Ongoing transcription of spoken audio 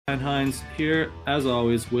Hines here, as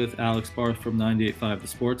always, with Alex Barth from 98.5 The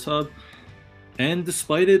Sports Hub. And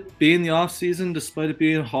despite it being the off season, despite it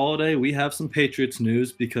being a holiday, we have some Patriots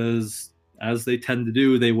news because, as they tend to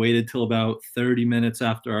do, they waited till about 30 minutes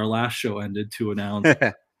after our last show ended to announce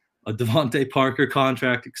a Devontae Parker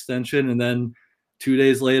contract extension. And then 2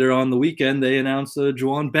 days later on the weekend, they announced a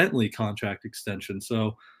Juwan Bentley contract extension.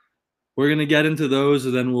 So we're going to get into those,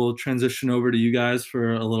 and then we'll transition over to you guys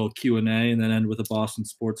for a little Q&A and then end with a Boston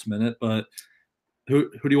Sports Minute. But who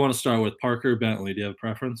do you want to start with, Parker or Bentley? Do you have a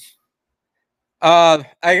preference? I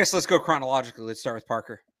guess let's go chronologically. Let's start with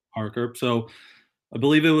Parker. Parker. So I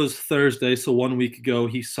believe it was Thursday, so 1 week ago,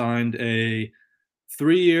 he signed a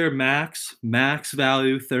 3-year max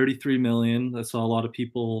value, $33 million. I saw a lot of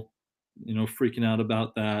people, freaking out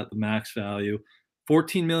about that, the max value.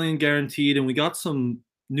 $14 million guaranteed, and we got some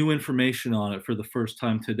new information on it for the first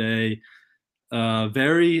time today.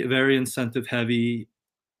 Very, very incentive heavy.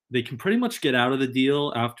 They can pretty much get out of the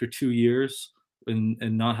deal after 2 years and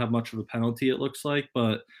not have much of a penalty, it looks like.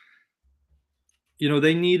 But,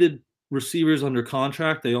 they needed receivers under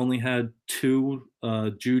contract. They only had two,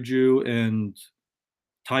 Juju and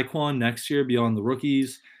Taekwon next year beyond the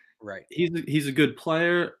rookies. Right. He's a good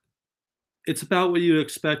player. It's about what you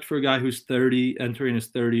expect for a guy who's 30, entering his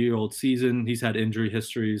 30-year-old season. He's had injury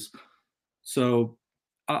histories. So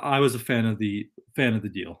I was a fan of the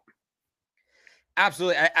deal.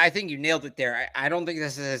 Absolutely. I think you nailed it there. I don't think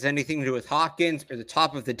this has anything to do with Hopkins or the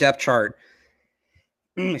top of the depth chart.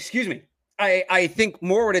 Excuse me. I think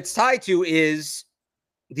more what it's tied to is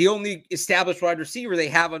the only established wide receiver they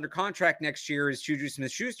have under contract next year is Juju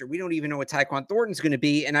Smith-Schuster. We don't even know what Tyquan Thornton's going to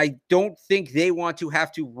be, and I don't think they want to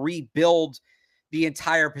have to rebuild the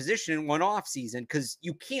entire position in one off season because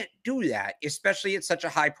you can't do that, especially at such a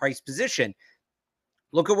high price position.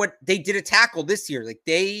 Look at what they did at tackle this year. Like,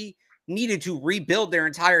 they needed to rebuild their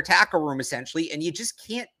entire tackle room essentially, and you just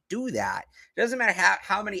can't do that. It doesn't matter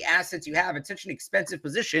how many assets you have. It's such an expensive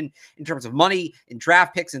position in terms of money and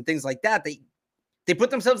draft picks and things like that. They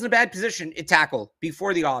put themselves in a bad position at tackle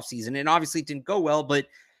before the offseason, and obviously it didn't go well, but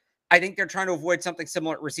I think they're trying to avoid something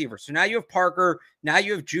similar at receiver. So now you have Parker, now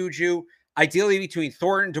you have Juju, ideally between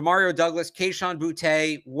Thornton, Demario Douglas, Kayshon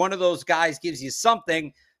Boutte. One of those guys gives you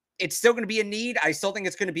something. It's still going to be a need. I still think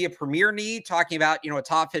it's going to be a premier need, talking about, a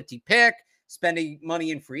top 50 pick, spending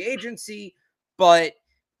money in free agency, but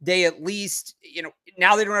they at least,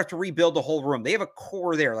 now they don't have to rebuild the whole room. They have a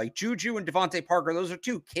core there, like Juju and Devontae Parker. Those are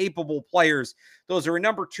two capable players. Those are a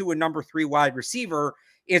number 2 and number 3 wide receiver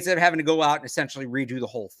instead of having to go out and essentially redo the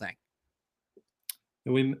whole thing.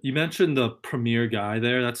 You mentioned the premier guy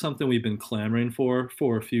there. That's something we've been clamoring for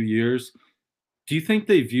a few years. Do you think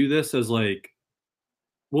they view this as like,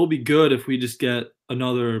 we'll be good if we just get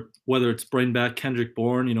another, whether it's bring back Kendrick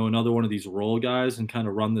Bourne, another one of these role guys and kind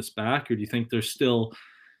of run this back? Or do you think they're still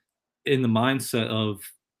in the mindset of,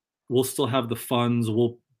 we'll still have the funds,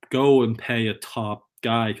 we'll go and pay a top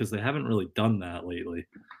guy, because they haven't really done that lately?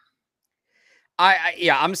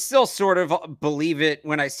 I'm still sort of believe it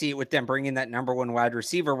when I see it with them bringing that number 1 wide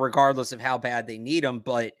receiver, regardless of how bad they need him.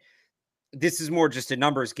 But this is more just a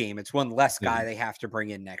numbers game. It's one less guy they have to bring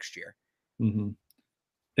in next year. Mm-hmm.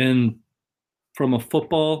 And from a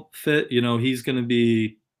football fit, he's going to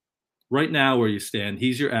be right now where you stand.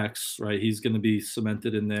 He's your X, right? He's going to be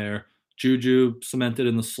cemented in there. Juju cemented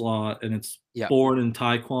in the slot, and it's Bourne and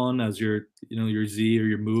Taekwon as your Z or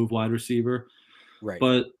your move wide receiver. Right.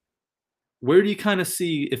 But where do you kind of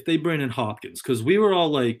see if they bring in Hopkins? Because we were all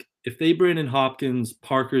like, if they bring in Hopkins,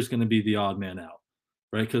 Parker's going to be the odd man out,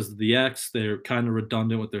 right? Because the X, they're kind of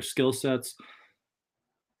redundant with their skill sets.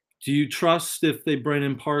 Do you trust if they bring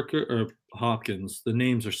in Parker or Hopkins? The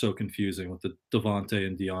names are so confusing with the Devontae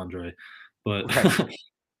and DeAndre. But right.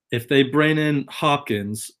 If they bring in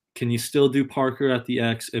Hopkins, can you still do Parker at the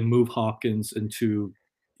X and move Hopkins into,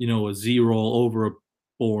 a Z role over a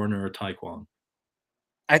Bourne or a Taekwon?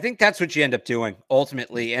 I think that's what you end up doing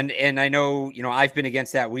ultimately. And I know, I've been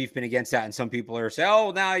against that. We've been against that. And some people are saying,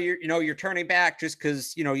 oh, now you're turning back just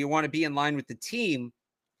because, you want to be in line with the team.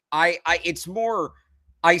 It's more,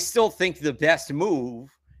 I still think the best move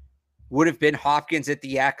would have been Hopkins at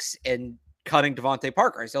the X and cutting Devontae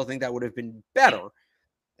Parker. I still think that would have been better.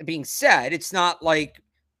 That being said, it's not like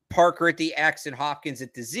Parker at the X and Hopkins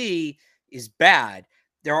at the Z is bad.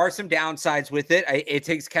 There are some downsides with it. It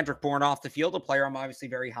takes Kendrick Bourne off the field, a player I'm obviously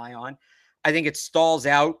very high on. I think it stalls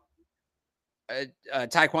out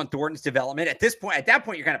Tyquan Thornton's development. At that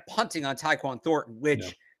point, you're kind of punting on Tyquan Thornton,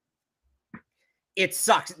 which it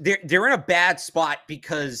sucks. They're in a bad spot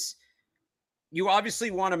because you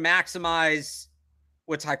obviously want to maximize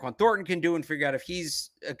what Tyquan Thornton can do and figure out if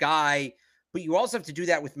he's a guy but you also have to do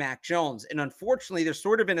that with Mac Jones. And unfortunately, there's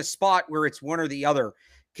sort of in a spot where it's one or the other.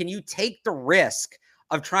 Can you take the risk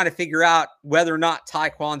of trying to figure out whether or not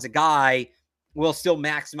Tyquan's a guy while still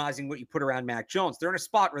maximizing what you put around Mac Jones? They're in a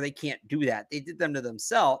spot where they can't do that. They did them to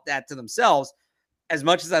themselves. As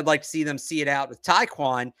much as I'd like to see them see it out with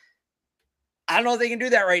Tyquan, I don't know if they can do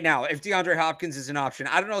that right now. If DeAndre Hopkins is an option,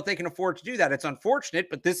 I don't know if they can afford to do that. It's unfortunate,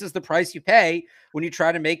 but this is the price you pay when you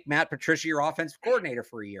try to make Matt Patricia your offensive coordinator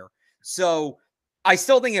for a year. So I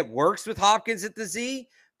still think it works with Hopkins at the Z,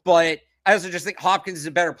 but I also just think Hopkins is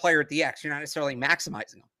a better player at the X. You're not necessarily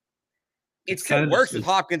maximizing him. It It's still kind of works just with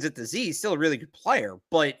Hopkins at the Z. He's still a really good player,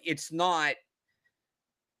 but it's not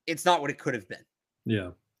what it could have been.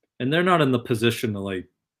 yeah, and they're not in the position to like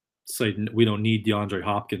say we don't need DeAndre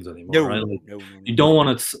Hopkins anymore, right? Like No. you don't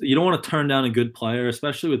want to turn down a good player,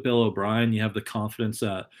 especially with Bill O'Brien. You have the confidence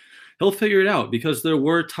that he'll figure it out because there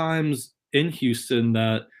were times in Houston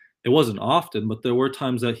that it wasn't often, but there were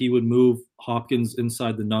times that he would move Hopkins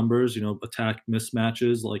inside the numbers, attack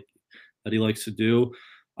mismatches like that he likes to do.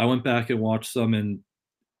 I went back and watched some, and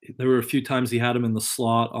there were a few times he had him in the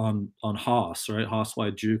slot on Haas, right? Haas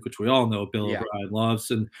wide juke, which we all know Bill Yeah. O'Brien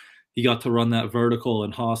loves, and he got to run that vertical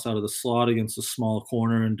and Haas out of the slot against a small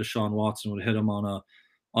corner, and Deshaun Watson would hit him on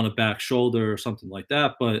a back shoulder or something like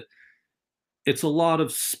that. But it's a lot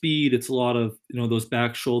of speed. It's a lot of those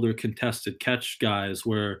back shoulder contested catch guys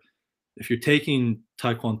where if you're taking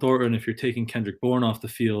Tyquan Thornton, if you're taking Kendrick Bourne off the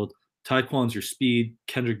field, Tyquan's your speed,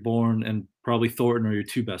 Kendrick Bourne and probably Thornton are your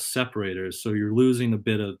two best separators. So you're losing a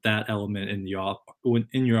bit of that element in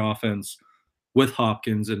your offense with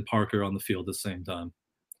Hopkins and Parker on the field at the same time.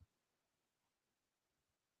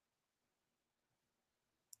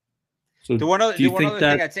 So The one do you other think thing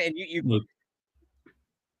that I'd say, and look,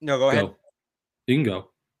 no, go ahead. go. You can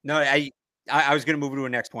go. No, I was going to move to a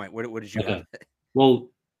next point. What did you Okay. have? Well,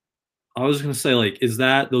 I was going to say, like, is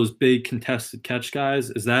that those big contested catch guys?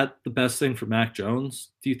 Is that the best thing for Mac Jones?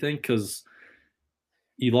 Do you think? Because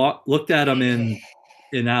you looked at him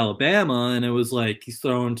in Alabama, and it was like he's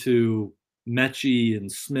throwing to Mechie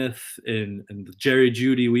and Smith and the Jerry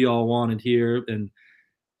Judy we all wanted here, and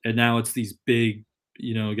now it's these big,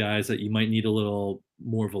 guys that you might need a little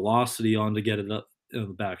more velocity on to get it up in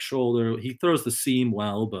the back shoulder. He throws the seam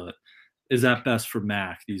well, but is that best for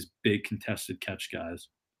Mac? These big contested catch guys.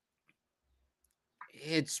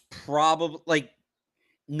 It's probably like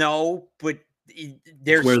no, but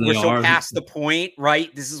It's where we're they so are. past the point,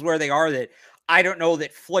 right? This is where they are that I don't know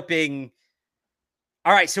that flipping.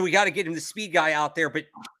 All right, so we got to get him the speed guy out there, but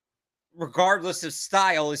regardless of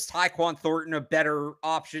style, is Tyquan Thornton a better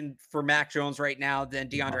option for Mac Jones right now than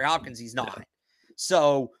DeAndre Hopkins? He's not. Yeah.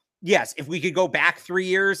 So yes, if we could go back 3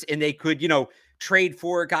 years and they could, trade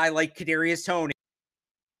for a guy like Kadarius Toney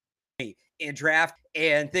and draft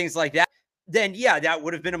and things like that, then yeah, that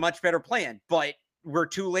would have been a much better plan. But we're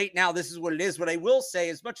too late now. This is what it is. What I will say,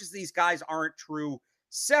 as much as these guys aren't true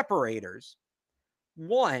separators,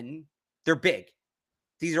 one, they're big.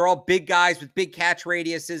 These are all big guys with big catch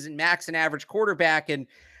radiuses and max and average quarterback. And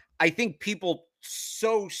I think people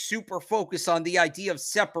so super focus on the idea of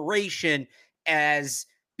separation as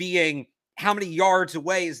being how many yards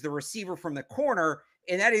away is the receiver from the corner.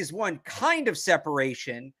 And that is one kind of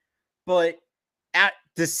separation. But at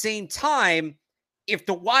the same time, if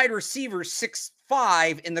the wide receiver's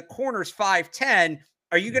 6'5" and the corner's 5'10",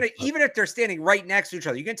 are you going to, even if they're standing right next to each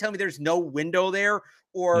other, you going to tell me there's no window there?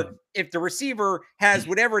 Or if the receiver has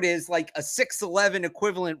whatever it is, like a 6'11"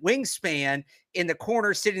 equivalent wingspan in the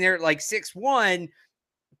corner sitting there at like 6'1",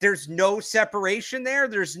 there's no separation there.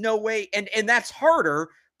 There's no way. And that's harder,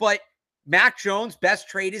 but Mac Jones' best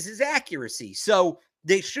trait is his accuracy. So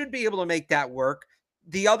they should be able to make that work.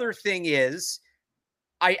 The other thing is,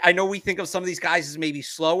 I know we think of some of these guys as maybe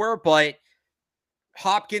slower, but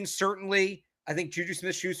Hopkins certainly, I think Juju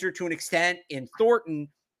Smith-Schuster to an extent, and Thornton,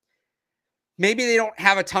 maybe they don't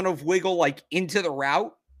have a ton of wiggle like into the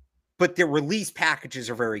route, but their release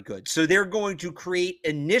packages are very good. So they're going to create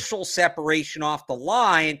initial separation off the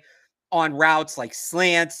line on routes like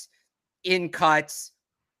slants, in cuts,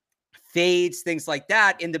 fades, things like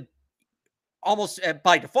that. And almost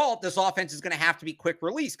by default, this offense is going to have to be quick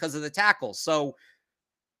release because of the tackles. So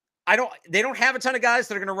they don't have a ton of guys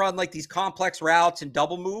that are going to run like these complex routes and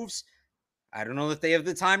double moves. I don't know that they have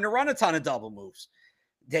the time to run a ton of double moves.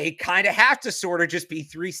 They kind of have to sort of just be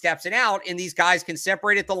 3 steps and out, and these guys can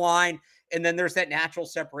separate at the line, and then there's that natural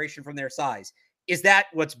separation from their size. Is that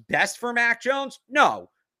what's best for Mac Jones? No.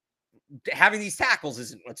 Having these tackles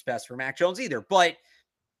isn't what's best for Mac Jones either, but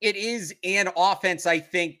it is an offense, I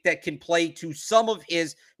think, that can play to some of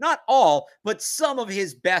his, not all, but some of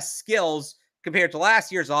his best skills compared to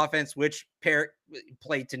last year's offense, which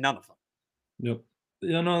played to none of them. Yep.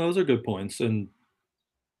 Yeah, no, those are good points, and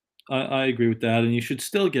I agree with that. And you should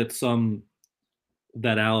still get some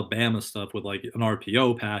that Alabama stuff with like an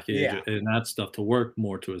RPO package Yeah. and that stuff to work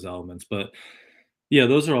more to his elements. But yeah,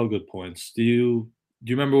 those are all good points. Do you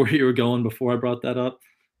remember where you were going before I brought that up?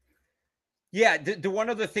 Yeah. The one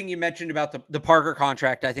other thing you mentioned about the Parker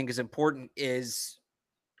contract I think is important is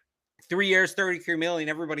 3 years, 33 million.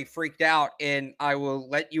 Everybody freaked out. And I will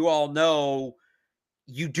let you all know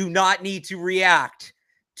you do not need to react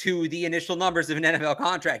to the initial numbers of an NFL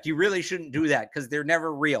contract. You really shouldn't do that because they're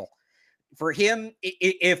never real. For him,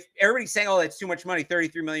 if everybody's saying, oh, that's too much money,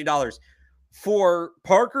 $33 million, for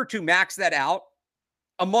Parker to max that out,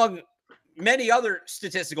 among many other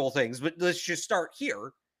statistical things, but let's just start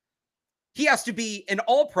here. He has to be an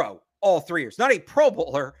all pro all 3 years, not a pro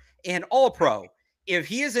bowler, an all pro. If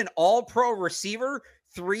he is an all pro receiver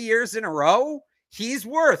 3 years in a row, he's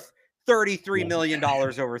worth $33 Yeah. million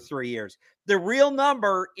over 3 years. The real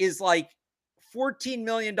number is like $14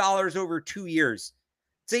 million over 2 years.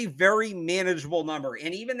 It's a very manageable number.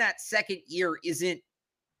 And even that second year isn't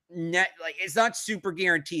net, like it's not super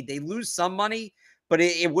guaranteed. They lose some money, but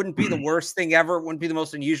it wouldn't be the worst thing ever. It wouldn't be the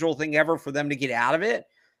most unusual thing ever for them to get out of it.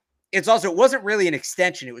 It's also, it wasn't really an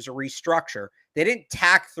extension, it was a restructure. They didn't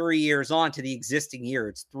tack 3 years on to the existing year.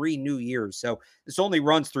 It's 3 new years. So this only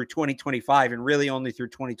runs through 2025 and really only through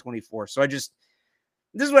 2024. So this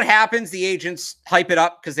is what happens. The agents hype it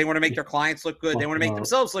up because they want to make their clients look good. They want to make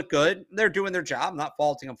themselves look good. They're doing their job. I'm not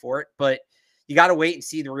faulting them for it, but you got to wait and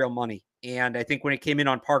see the real money. And I think when it came in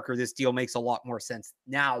on Parker, this deal makes a lot more sense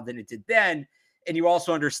now than it did then. And you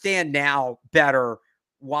also understand now better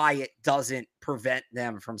why it doesn't prevent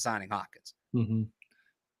them from signing Hopkins. Mhm.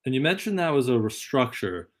 And you mentioned that was a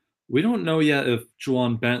restructure. We don't know yet if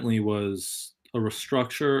Juwan Bentley was a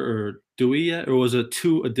restructure, or do we yet? Or was it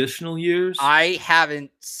 2 additional years? I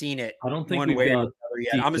haven't seen it I don't think one we've way or got the other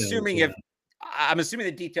yet. details yet. I'm assuming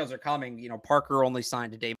the details are coming. Parker only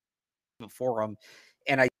signed a day before him,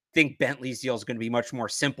 and I think Bentley's deal is going to be much more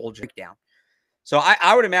simple breakdown. So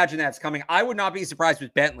I would imagine that's coming. I would not be surprised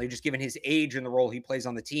with Bentley, just given his age and the role he plays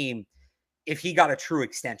on the team, if he got a true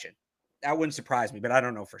extension. That wouldn't surprise me, but I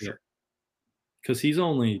don't know for Yep. sure. Because he's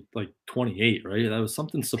only, like, 28, right? That was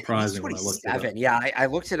something I think he's surprising when I looked it up. 27. Yeah, I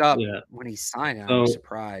looked it up Yeah. when he signed, and I was So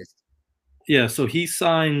surprised. yeah, so he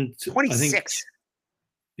signed, I think 26.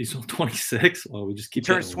 he's 26? Well, we just He keep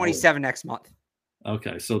turns getting lower. 27 next month.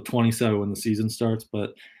 Okay, so 27 when the season starts,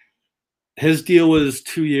 but his deal was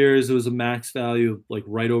 2 years. It was a max value of, like,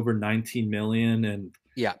 right over 19 million, and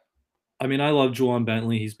Yeah. I mean, I love Juwan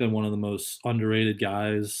Bentley. He's been one of the most underrated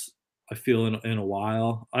guys I feel in a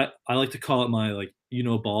while. I like to call it my, like,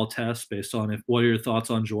 ball test based on if what your thoughts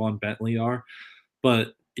on Juwan Bentley are.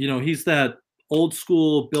 But, he's that old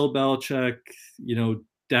school Bill Belichick,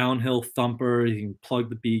 downhill thumper. He can plug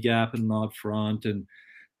the B gap in the up front,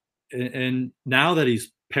 and now that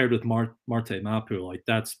he's paired with Marte Mapu, like,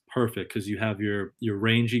 that's perfect because you have your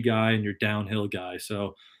rangy guy and your downhill guy.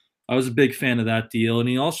 So I was a big fan of that deal, and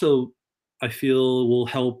he also, I feel, will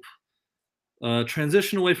help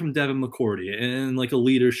transition away from Devin McCourty and like a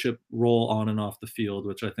leadership role on and off the field,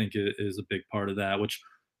 which I think is a big part of that. Which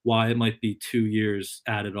why it might be 2 years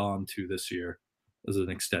added on to this year as an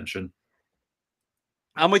extension.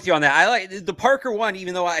 I'm with you on that. I like the Parker one,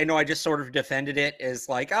 even though I know I just sort of defended it as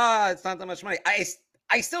like, it's not that much money.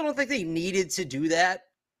 I still don't think they needed to do that.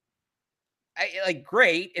 Like,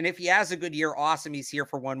 great. And if he has a good year, awesome. He's here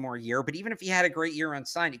for one more year. But even if he had a great year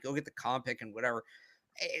unsigned, you go get the comp pick and whatever.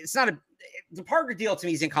 It's not the Parker deal to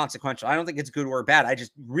me is inconsequential. I don't think it's good or bad. I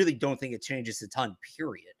just really don't think it changes a ton,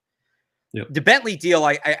 period. Yep. The Bentley deal,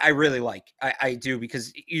 I really like. I do,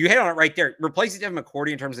 because you hit on it right there. Replacing Devin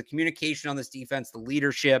McCourty in terms of communication on this defense, the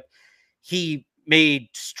leadership. He made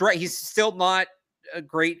he's still not a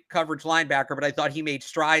great coverage linebacker, but I thought he made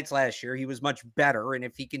strides last year. He was much better. And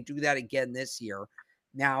if he can do that again this year,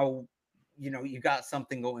 now, you got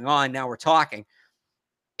something going on. Now we're talking.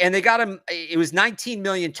 And they got him. It was 19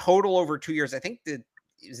 million total over 2 years. I think it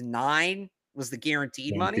was 9 was the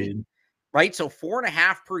guaranteed money. Guaranteed. Right? So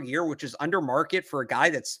 4.5 per year, which is under market for a guy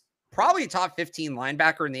that's probably a top 15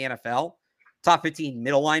 linebacker in the NFL, top 15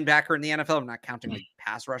 middle linebacker in the NFL. I'm not counting like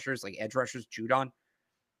pass rushers, like edge rushers, Judon.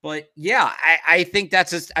 But yeah, I think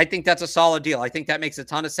that's a solid deal. I think that makes a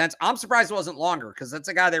ton of sense. I'm surprised it wasn't longer, because that's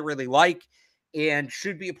a guy they really like and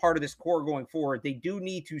should be a part of this core going forward. They do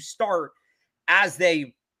need to start as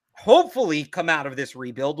they hopefully come out of this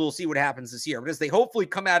rebuild. We'll see what happens this year. But as they hopefully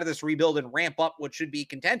come out of this rebuild and ramp up what should be a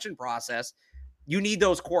contention process, you need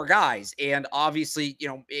those core guys. And obviously,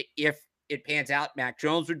 if it pans out, Mac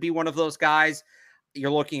Jones would be one of those guys.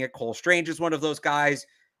 You're looking at Cole Strange as one of those guys.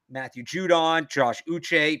 Matthew Judon, Josh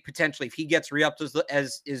Uche, potentially if he gets re-upped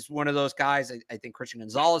as is one of those guys. I think Christian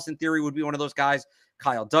Gonzalez in theory would be one of those guys.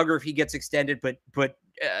 Kyle Duggar if he gets extended, but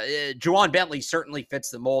Juwan Bentley certainly fits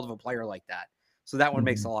the mold of a player like that. So that one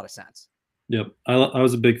makes a Mhm. lot of sense. Yep, I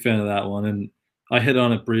was a big fan of that one, and I hit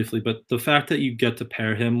on it briefly, but the fact that you get to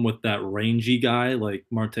pair him with that rangy guy like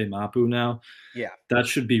Marte Mapu now, Yeah. that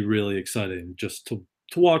should be really exciting just to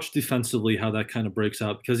watch defensively how that kind of breaks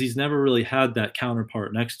out because he's never really had that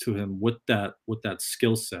counterpart next to him with that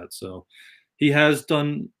skill set. So he has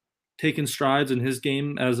done taken strides in his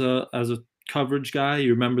game as a coverage guy. You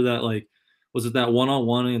remember that like was it that one on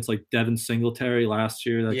one against like Devin Singletary last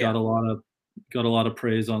year that Yeah. got a lot of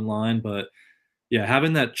praise online, but yeah,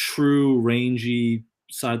 having that true rangy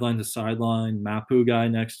sideline to sideline Mapu guy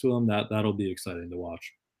next to him that'll be exciting to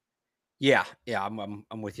watch. Yeah. Yeah.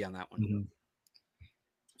 I'm with you on that one. Mhm.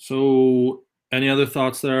 So, any other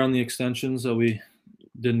thoughts there on the extensions that we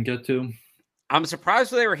didn't get to? I'm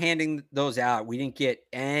surprised they were handing those out. We didn't get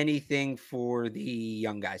anything for the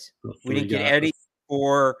young guys. The We three didn't get guys. any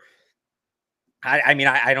for. I mean,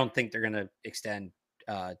 I don't think they're going to extend.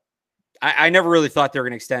 I never really thought they were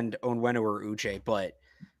going to extend Onwenu or Uche, but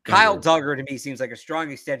Kyle Duggar. Duggar to me seems like a strong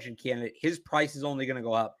extension candidate. His price is only going to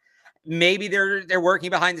go up. Maybe they're working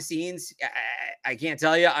behind the scenes. I can't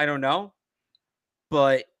tell you. I don't know,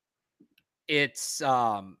 but it's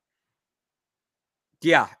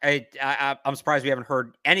yeah. I'm surprised we haven't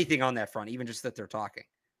heard anything on that front, even just that they're talking.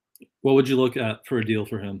 What would you look at for a deal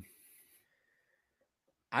for him?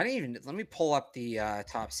 I don't even let me pull up the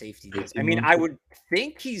top safety deals. I 18 mean, months I would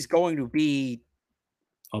think he's going to be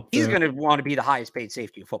up he's there. going to want to be the highest paid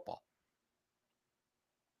safety of football.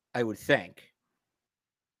 I would think.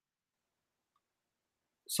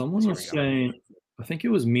 Someone Here we was go. saying, I think it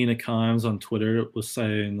was Mina Kimes on Twitter was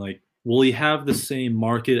saying like, will he have the same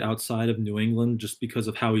market outside of New England just because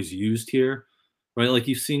of how he's used here? Right? Like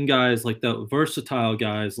you've seen guys like that versatile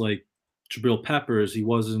guys like Jabril Peppers,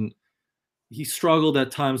 he struggled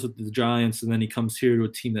at times with the Giants, and then he comes here to a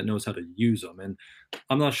team that knows how to use them. And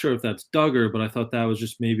I'm not sure if that's Duggar, but I thought that was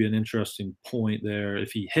just maybe an interesting point there.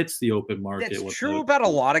 If he hits the open market, That's what true that about a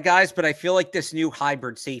lot of guys, but I feel like this new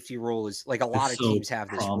hybrid safety role is like a lot is of so teams have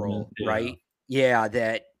this prominent. role, Yeah. right? Yeah,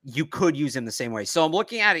 that you could use him the same way. So I'm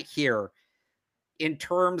looking at it here in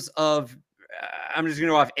terms of I'm just going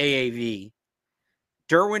to go off AAV.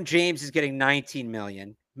 Derwin James is getting 19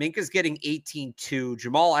 million. Minka's getting 18.2.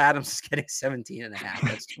 Jamal Adams is getting 17 and a half.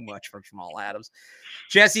 That's too much for Jamal Adams.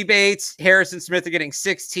 Jesse Bates, Harrison Smith are getting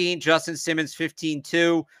 16. Justin Simmons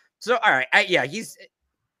 15.2. So all right, yeah, he's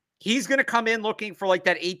going to come in looking for like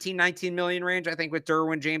that 18, 19 million range, I think, with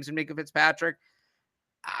Derwin James and Minka Fitzpatrick.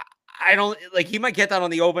 I don't like he might get that on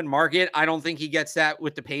the open market. I don't think he gets that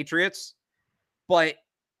with the Patriots, but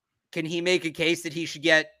can he make a case that he should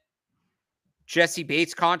get Jesse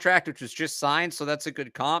Bates contract, which was just signed? So that's a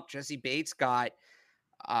good comp. Jesse Bates got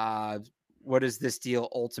uh what is this deal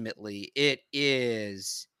ultimately? It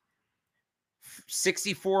is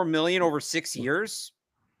 64 million over 6 years,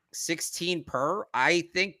 16 per. I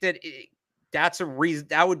think that that's a reason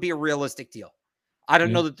that would be a realistic deal. I don't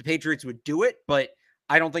Yeah. know that the Patriots would do it, but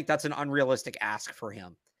I don't think that's an unrealistic ask for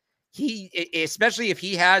him. Especially if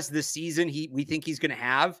he has the season we think he's going to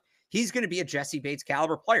have, he's going to be a Jesse Bates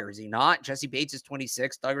caliber player, is he not? Jesse Bates is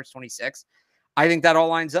 26, Duggar's 26. I think that all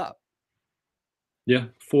lines up. Yeah.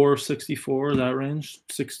 464, that range,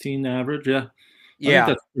 16 average. Yeah. I think Yeah,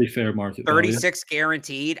 that's pretty fair market value. 36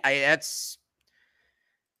 guaranteed. That's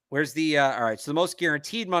where's the all right? So the most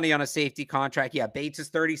guaranteed money on a safety contract, yeah, Bates is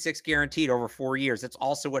 36 guaranteed over 4 years. That's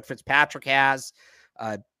also what Fitzpatrick has.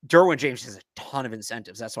 Uh, Derwin James has a ton of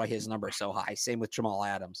incentives. That's why his number is so high. Same with Jamal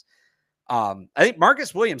Adams. I think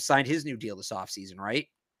Marcus Williams signed his new deal this offseason, right?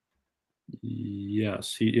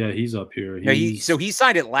 Yes. He's up here. No, so He's he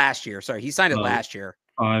signed it last year. Sorry, he signed it uh, last year.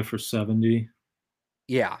 5 for 70,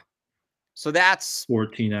 Yeah. So that's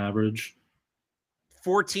 14 average,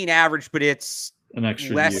 14 average, but it's an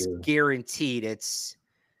extra less year. guaranteed. It's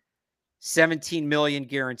 17 million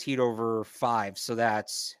guaranteed over 5. So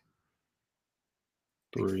that's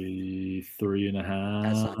Three and a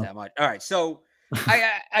that's not half. that much. All right. So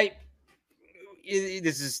I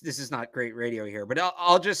this is not great radio here, but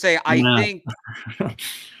I'll just say I Nah. think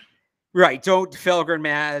right. Don't Felgren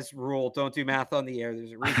Maz rule. Don't do math on the air.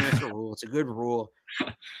 There's a reason it's a rule. It's a good rule.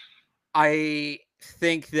 I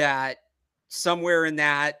think that somewhere in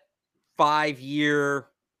that 5 year,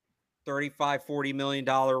 35, $40 million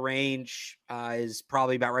range is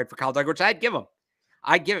probably about right for Kyle Duggar, which I'd give him.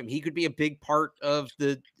 I give him. He could be a big part of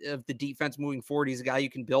the defense moving forward. He's a guy you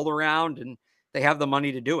can build around, and they have the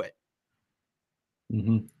money to do it.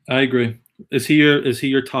 I agree. Is he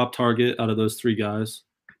your top target out of those three guys?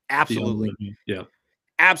 Absolutely. Yeah.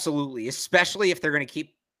 Absolutely. Especially if they're going to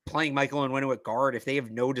keep playing Michael Onwenu at guard. If they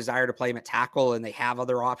have no desire to play him at tackle and they have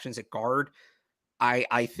other options at guard,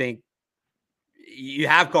 I think you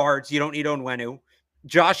have guards. You don't need Onwenu.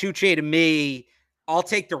 Josh Uche, to me, I'll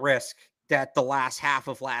take the risk that the last half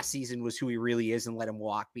of last season was who he really is and let him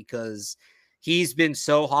walk, because he's been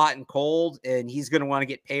so hot and cold, and he's going to want to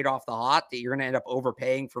get paid off the hot that you're going to end up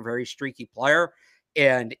overpaying for a very streaky player.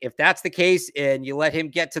 And if that's the case and you let him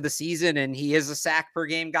get to the season and he is a sack per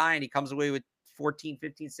game guy and he comes away with 14,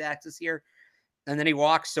 15 sacks this year, and then he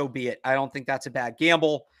walks, so be it. I don't think that's a bad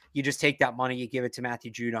gamble. You just take that money, you give it to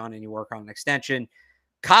Matthew Judon, and you work on an extension.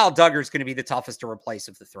 Kyle Duggar is going to be the toughest to replace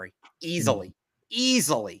of the three. Easily.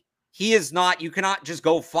 Easily. He is not, you cannot just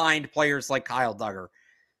go find players like Kyle Duggar.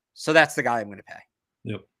 So that's the guy I'm going to pay.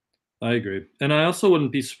 Yep. I agree. And I also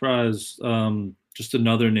wouldn't be surprised, just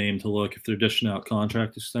another name to look if they're dishing out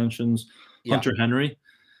contract extensions, Hunter Henry,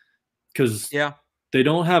 because they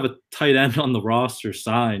don't have a tight end on the roster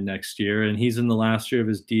signed next year, and he's in the last year of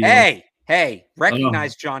his deal. Hey,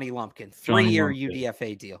 recognize Johnny Lumpkin, 3-year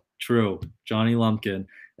UDFA deal. True, Johnny Lumpkin,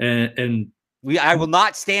 and I will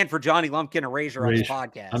not stand for Johnny Lumpkin erasure on this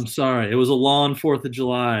podcast. I'm sorry, it was a long 4th of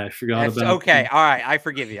July. I forgot about. Okay, all right, I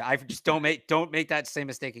forgive you. I just don't make that same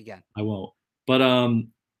mistake again. I won't. But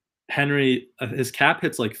Henry, his cap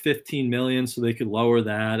hits like 15 million, so they could lower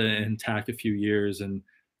that and tack a few years, and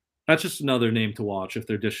that's just another name to watch if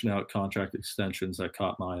they're dishing out contract extensions. That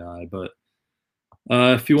caught my eye. But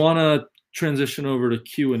if you want to transition over to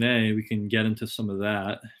Q&A, we can get into some of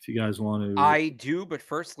that if you guys want to. I do, but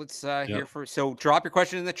first let's hear from. So drop your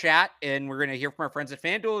question in the chat, and we're going to hear from our friends at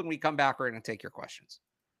FanDuel, and we come back, we're going to take your questions.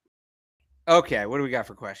 Okay, what do we got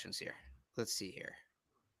for questions here? Let's see here.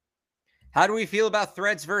 How do we feel about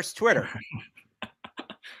Threads versus Twitter?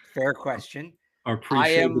 Fair question. Our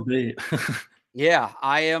pre-show debate. Yeah,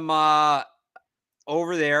 I am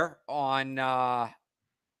over there on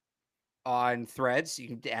Threads. You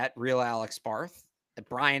can at Real Alex Barth.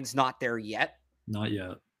 Brian's not there yet. Not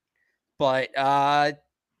yet. But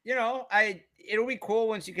it'll be cool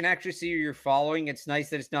once you can actually see who you're following. It's nice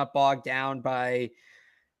that it's not bogged down by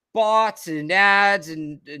bots and ads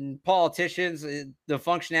and politicians. The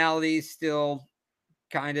functionality is still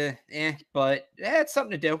kind of but it's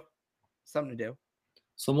something to do.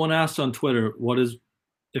 Someone asked on Twitter,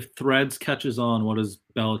 if Threads catches on, what is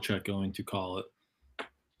Belichick going to call it?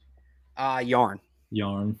 Yarn.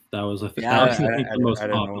 That was the most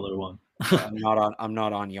popular one. I'm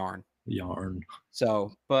not on Yarn.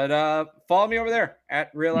 So, but follow me over there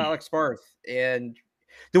at Real Alex Barth. And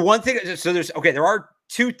the one thing, so there are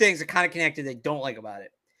two things that kind of connected that I don't like about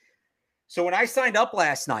it. So when I signed up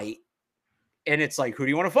last night, and it's like, who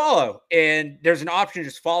do you want to follow? And there's an option to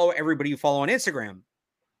just follow everybody you follow on Instagram.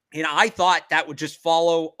 And I thought that would just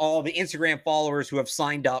follow all the Instagram followers who have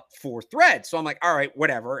signed up for Threads. So I'm like, all right,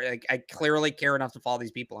 whatever. I clearly care enough to follow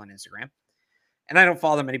these people on Instagram. And I don't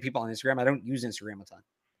follow that many people on Instagram. I don't use Instagram a ton.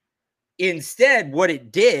 Instead, what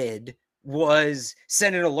it did was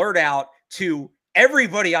send an alert out to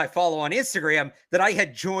everybody I follow on Instagram that I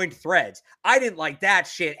had joined Threads. I didn't like that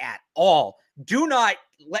shit at all. Do not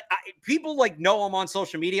let people know I'm on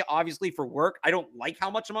social media, obviously for work. I don't like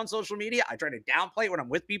how much I'm on social media. I try to downplay it when I'm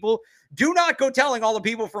with people. Do not go telling all the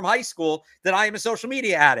people from high school that I am a social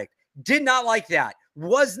media addict. Did not like that.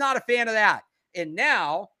 Was not a fan of that. And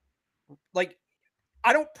now,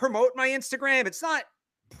 I don't promote my Instagram. It's not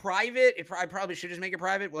private. I probably should just make it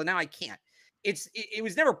private. Well, now I can't. It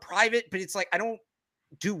was never private, but it's I don't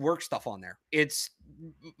do work stuff on there. It's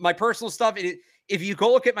my personal stuff. If you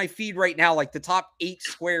go look at my feed right now, the top 8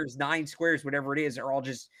 squares, 9 squares, whatever it is, are all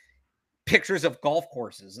just pictures of golf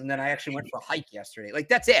courses. And then I actually went for a hike yesterday.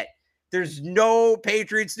 That's it. There's no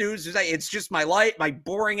Patriots news. It's just my life, my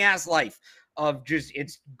boring ass life of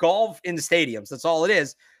it's golf in the stadiums. That's all it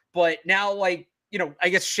is. But now, I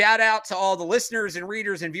guess shout out to all the listeners and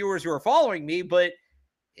readers and viewers who are following me, but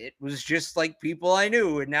it was just people I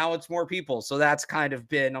knew, and now it's more people. So that's kind of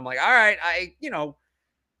been, I'm like, all right,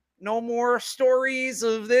 no more stories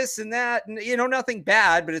of this and that, and nothing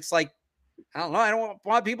bad, but it's I don't know, I don't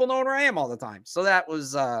want people knowing where I am all the time. So that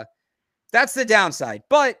was that's the downside.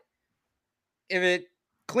 But if it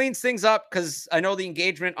cleans things up, because I know the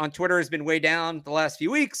engagement on Twitter has been way down the last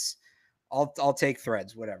few weeks, I'll take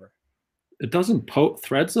Threads, whatever. It doesn't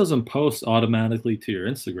Threads doesn't post automatically to your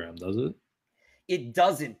Instagram, does it? It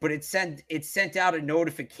doesn't, but it sent out a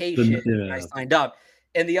notification when I signed up.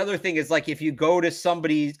 And the other thing is like if you go to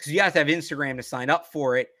somebody's, because you have to have Instagram to sign up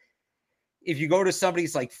for it. If you go to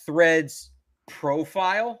somebody's like Threads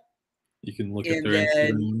profile, You can look at and their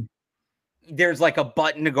then Instagram. there's like a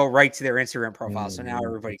button to go right to their Instagram profile. So now Oh,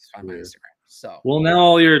 everybody can that's find my weird. Instagram. So Well, now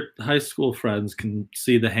all your high school friends can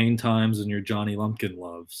see the hang times and your Johnny Lumpkin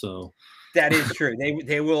love. So, that is true.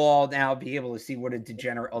 They will all now be able to see what a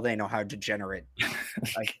degenerate. Oh, they know how degenerate,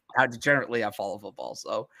 like how degenerately I follow football.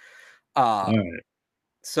 So, all um,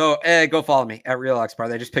 right. go follow me at Real Xbar.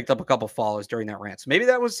 They just picked up a couple follows during that rant. So maybe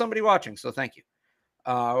that was somebody watching. So thank you.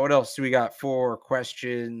 What else do we got for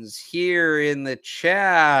questions here in the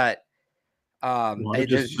chat? A lot of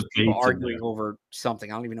There's just just people debates in arguing there. over something.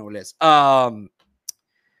 I don't even know what it is.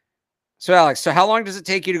 So Alex, so how long does it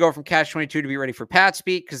take you to go from Catch 22 to be ready for Pat's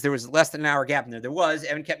beat? Because there was less than an hour gap in there. There was.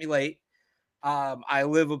 Evan kept me late. I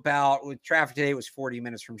live about with traffic today. It was 40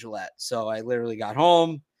 minutes from Gillette, so I literally got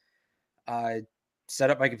home,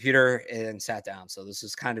 set up my computer, and sat down. So this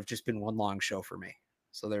has kind of just been one long show for me.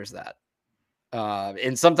 So there's that.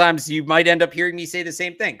 And sometimes you might end up hearing me say the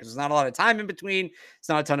same thing because there's not a lot of time in between. It's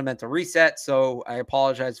not a ton of mental reset. So I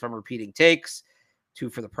apologize if I'm repeating takes.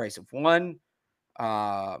 2 for the price of 1.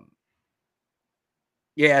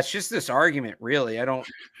 Yeah, it's just this argument, really. I don't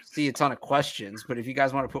see a ton of questions, but if you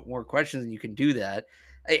guys want to put more questions, then you can do that.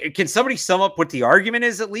 Can somebody sum up what the argument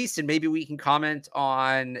is at least, and maybe we can comment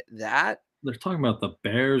on that? They're talking about the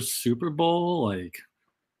Bears Super Bowl, like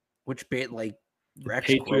Which bit, like the Rex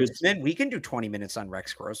Patriots. Grossman? We can do 20 minutes on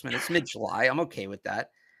Rex Grossman. It's mid July. I'm okay with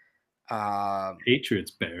that.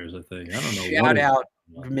 Patriots Bears, I think. I don't know what Shout is out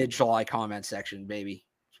about. mid July comment section, baby.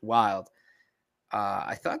 It's wild.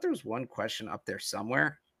 I thought there was one question up there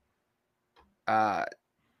somewhere.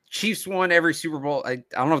 Chiefs won every Super Bowl. I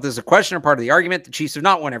don't know if this is a question or part of the argument. The Chiefs have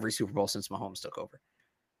not won every Super Bowl since Mahomes took over.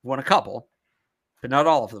 Won a couple, but not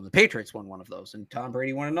all of them. The Patriots won one of those, and Tom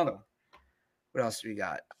Brady won another one. What else do we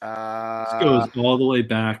got? This goes all the way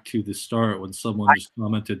back to the start when someone just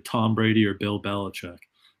commented Tom Brady or Bill Belichick.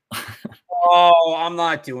 Oh, I'm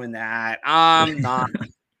not doing that. I'm not.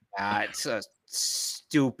 It's a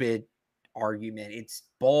stupid argument. It's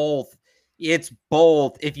both. It's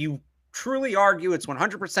both. If you truly argue it's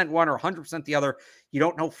 100% one or 100% the other, you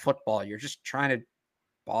don't know football. You're just trying to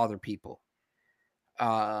bother people.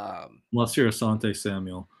 Unless you're Asante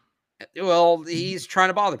Samuel. Well, he's trying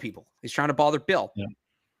to bother people. He's trying to bother Bill.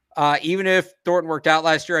 Yeah. Even if Thornton worked out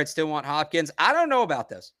last year, I'd still want Hopkins. I don't know about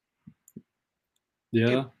this.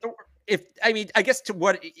 Yeah. If I mean, I guess to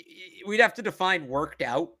what we'd have to define worked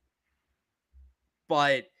out.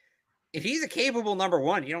 But if he's a capable number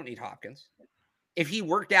one, you don't need Hopkins. If he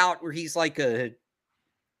worked out where he's like a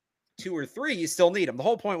 2 or 3, you still need him. The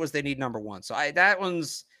whole point was they need number one. So that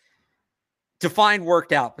one's defined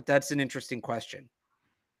worked out, but that's an interesting question.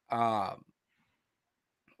 What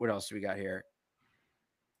else do we got here?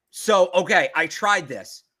 So, okay, I tried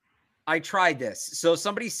this. So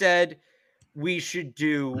somebody said we should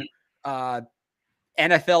do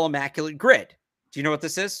NFL Immaculate Grid. Do you know what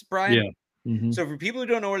this is, Brian? Yeah. Mm-hmm. So for people who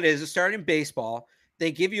don't know what it is, it's started in baseball.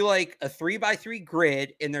 They give you like a 3x3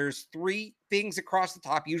 grid, and there's 3 things across the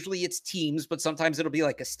top. Usually it's teams, but sometimes it'll be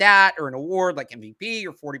like a stat or an award like MVP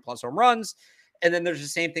or 40 plus home runs. And then there's the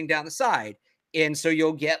same thing down the side. And so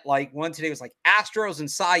you'll get like one today was like Astros and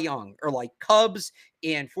Cy Young, or like Cubs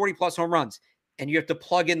and 40 plus home runs. And you have to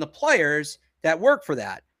plug in the players that work for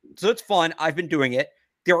that. So it's fun. I've been doing it.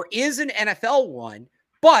 There is an NFL one,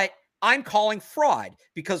 but I'm calling fraud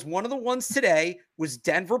because one of the ones today was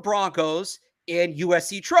Denver Broncos and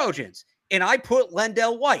USC Trojans. And I put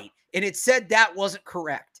Lendell White, and it said that wasn't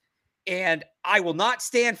correct. And I will not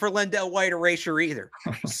stand for Lendell White erasure either.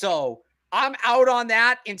 So I'm out on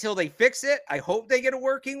that until they fix it. I hope they get a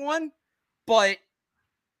working one. But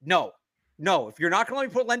no, if you're not going to let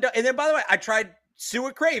me put Lendell, and then by the way, I tried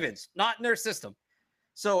Suet Cravens, not in their system.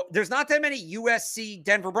 So there's not that many USC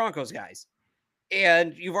Denver Broncos guys.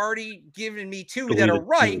 And you've already given me 2 that are Deleted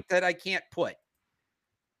right too. that I can't put.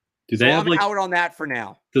 Do they So have I'm like? out on that for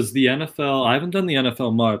now. Does the NFL? I haven't done the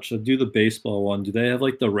NFL much. I do the baseball one. Do they have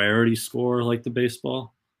like the rarity score like the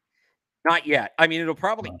baseball? Not yet. I mean, it'll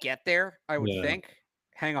probably No. get there, I would Yeah. think.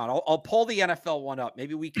 Hang on. I'll pull the NFL one up.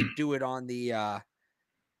 Maybe we could do it on the air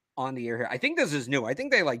here. I think this is new. I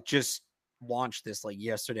think they like just launched this like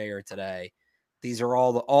yesterday or today. These are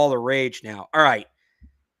all the rage now. All right.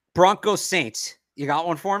 Broncos Saints. You got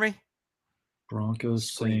one for me?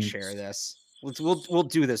 Broncos Screen share Saints. this. We'll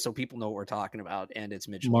do this so people know what we're talking about, and it's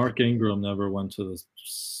mid-July. Mark Ingram never went to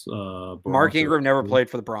the Mark Broncos. Ingram never played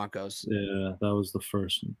for the Broncos. Yeah, that was the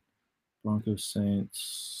first one. Broncos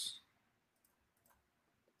Saints.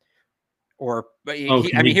 Or, but Oh,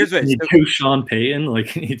 I mean, here's what can it's. you do Sean Payton? Like,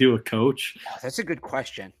 can you do a coach? Oh, that's a good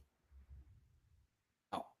question.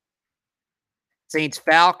 Oh. Saints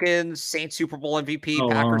Falcons, Saints Super Bowl MVP, Oh,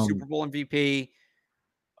 Packers Super Bowl MVP,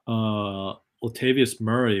 Latavius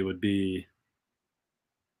Murray would be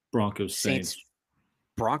Broncos Saints Saints.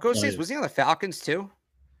 Broncos Oh, Saints. yeah. Was he on the Falcons too?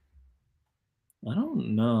 I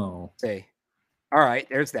don't know. Say, all right,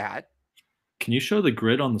 there's that. Can you show the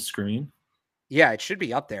grid on the screen? Yeah, it should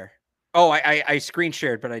be up there. Oh, I screen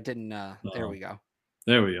shared, but I didn't. There Oh, we go.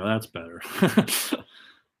 there we go. That's better.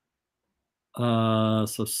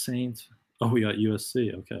 So Saints. Oh, we got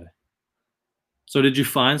USC. Okay. So did you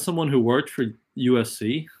find someone who worked for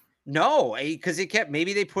USC? No, because it kept.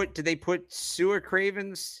 Maybe they put. Did they put Sewer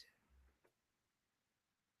Cravens?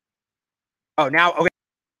 Oh, now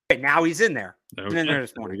okay. Now he's in there. He's in Okay, there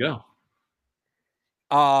this there we morning.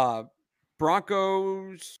 go.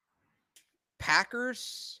 Broncos,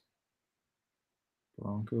 Packers,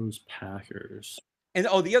 Broncos, Packers. and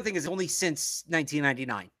the other thing is only since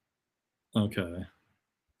 1999, Okay.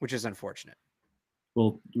 which is unfortunate.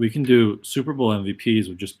 Well, we can do Super Bowl MVPs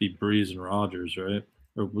would just be Breeze and Rogers, right?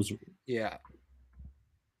 Or was Yeah.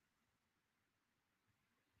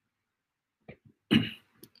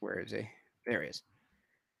 Where is he? There he is.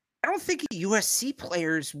 I don't think USC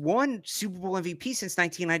players won Super Bowl MVP since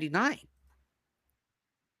 1999.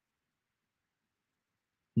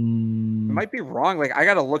 I might be wrong. Like, I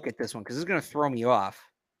got to look at this one because it's going to throw me off.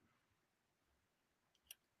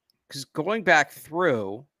 Because going back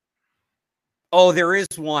through, oh, there is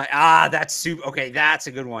one. That's super. Okay, that's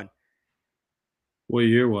a good one. what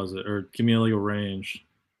year was it? Or give me like a range.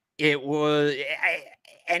 It was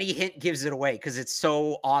any hint gives it away because it's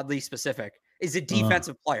so oddly specific. Is a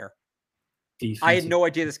defensive player. I had Defensive. no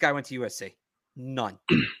idea this guy went to USC. None.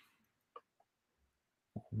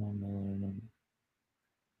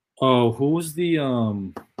 Oh, who was the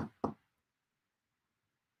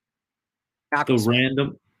Knuckles Smith.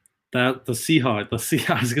 random the Seahawk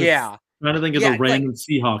I was Yeah. trying to think of the Yeah, like, random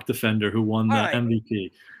Seahawk defender who won all the right.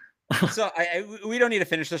 MVP. So we don't need to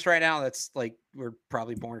finish this right now. That's like we're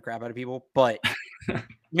probably boring crap out of people, but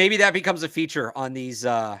maybe that becomes a feature on these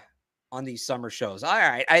summer shows. All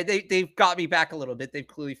right, they've got me back a little bit. They've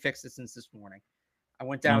clearly fixed it since this morning. I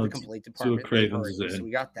went down Now to the let's complaint see what department late Cravens is already, so in.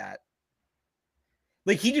 we got that.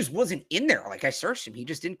 Like he just wasn't in there. Like I searched him, he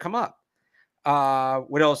just didn't come up.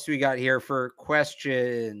 What else do we got here for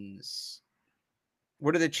questions?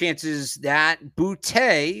 What are the chances that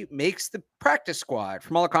Boutte makes the practice squad?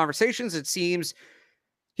 From all the conversations, it seems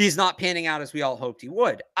he's not panning out as we all hoped he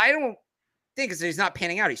would. I don't think it's that he's not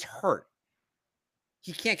panning out. He's hurt.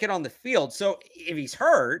 He can't get on the field. So if he's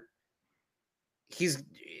hurt, he'll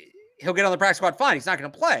get on the practice squad fine. He's not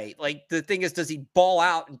going to play. Like the thing is, does he ball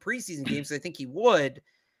out in preseason games? I think he would.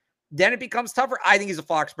 Then it becomes tougher. I think he's a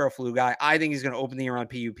Foxborough flu guy. I think he's going to open the year on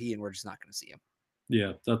PUP, and we're just not going to see him.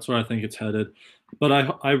 Yeah, that's where I think it's headed. But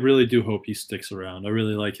I really do hope he sticks around. I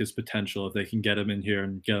really like his potential. If they can get him in here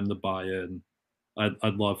and get him to buy in,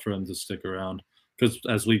 I'd love for him to stick around. Because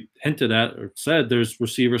as we hinted at or said, there's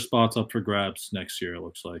receiver spots up for grabs next year, it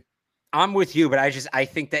looks like. I'm with you, but I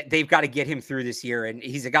think that they've got to get him through this year. And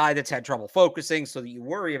he's a guy that's had trouble focusing, so that you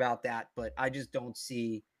worry about that. But I just don't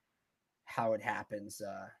see how it happens.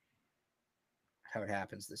 How it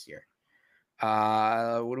happens this year.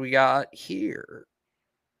 What do we got here?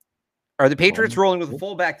 Are the Patriots rolling with a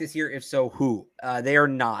fullback this year? If so, who? They are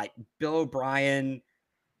not. Bill O'Brien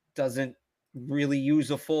doesn't really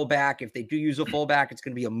use a fullback. If they do use a fullback, it's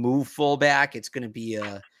going to be a move fullback. It's going to be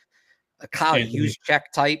a Kyle Juszczyk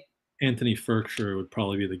type. Anthony Ferkshire would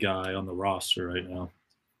probably be the guy on the roster right now.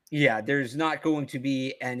 Yeah, there's not going to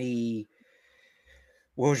be any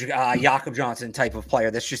Jakob Johnson type of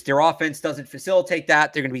player. That's just their offense doesn't facilitate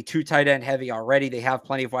that. They're going to be too tight end heavy already. They have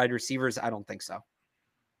plenty of wide receivers. I don't think so.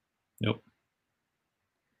 Yep.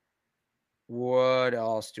 What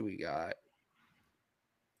else do we got?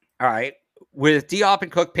 All right. With Diop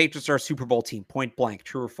and Cook, Patriots are a Super Bowl team, point blank.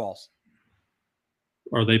 True or false?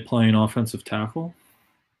 Are they playing offensive tackle?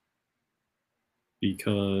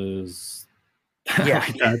 Because yeah,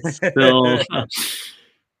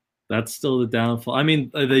 that's still the downfall. I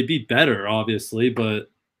mean, they'd be better, obviously,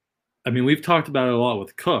 but I mean, we've talked about it a lot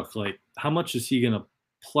with Cook. Like, how much is he going to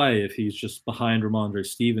play if he's just behind Ramondre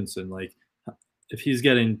Stevenson? Like, if he's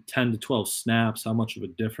getting 10 to 12 snaps, how much of a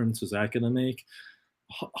difference is that going to make?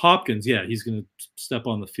 Hopkins, yeah, he's going to step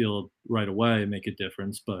on the field right away and make a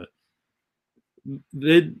difference, but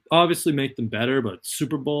they'd obviously make them better. But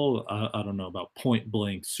Super Bowl, I don't know about point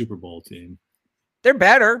blank Super Bowl team. They're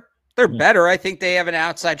better. They're better. I think they have an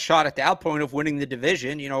outside shot at that point of winning the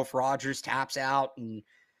division. You know, if Rodgers taps out and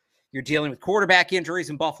You're dealing with quarterback injuries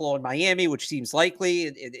in Buffalo and Miami, which seems likely,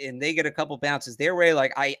 and they get a couple bounces their way.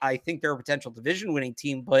 Like I think they're a potential division winning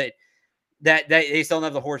team, but that they still don't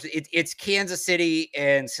have the horses. It's Kansas City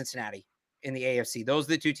and Cincinnati in the AFC. Those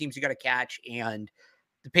are the two teams you got to catch, and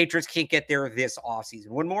the Patriots can't get there this offseason.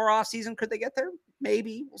 One more offseason, could they get there?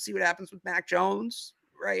 Maybe. We'll see what happens with Mac Jones,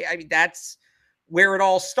 right? I mean, that's where it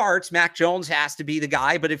all starts. Mac Jones has to be the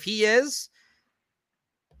guy, but if he is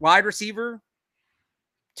wide receiver,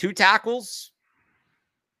 2 tackles,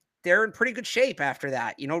 they're in pretty good shape after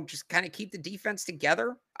that. Just kind of keep the defense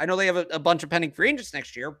together. I know they have a bunch of pending free agents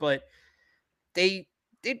next year, but they'd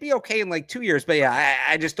be okay in like 2 years. But yeah,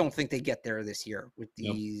 I just don't think they get there this year with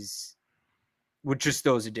with just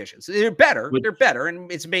those additions. They're better,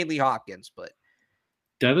 and it's mainly Hopkins. But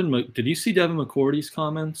did you see Devin McCourty's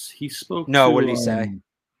comments? He spoke no, to what did he say?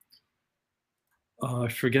 I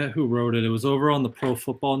forget who wrote it. It was over on the Pro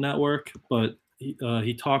Football Network, but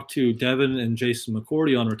he talked to Devin and Jason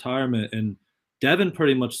McCourty on retirement, and Devin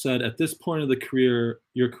pretty much said, at this point of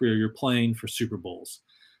your career, you're playing for Super Bowls.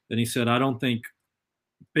 And he said, I don't think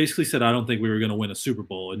we were going to win a Super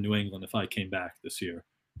Bowl in New England if I came back this year.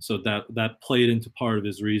 So that played into part of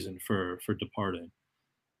his reason for departing.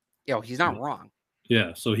 He's not wrong.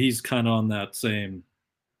 Yeah, so he's kind of on that same,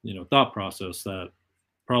 thought process that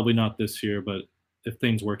probably not this year, but if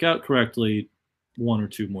things work out correctly, 1 or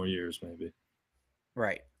 2 more years maybe.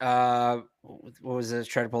 Right. What was this?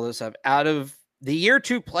 Try to pull this up. Out of the year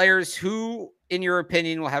 2 players, who, in your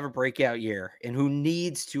opinion, will have a breakout year, and who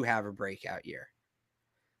needs to have a breakout year?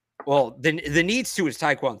 Well, the needs to is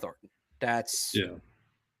Tyquan Thornton.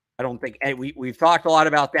 I don't think we've talked a lot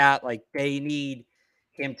about that. Like, they need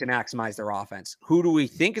him to maximize their offense. Who do we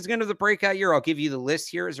think is going to have the breakout year? I'll give you the list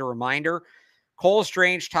here as a reminder. Cole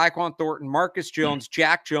Strange, Tyquan Thornton, Marcus Jones,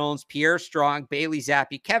 Jack Jones, Pierre Strong, Bailey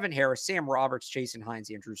Zappi, Kevin Harris, Sam Roberts, Jason Hines,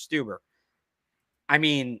 Andrew Stuber. I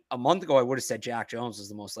mean, a month ago, I would have said Jack Jones was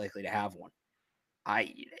the most likely to have one.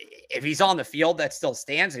 If he's on the field, that still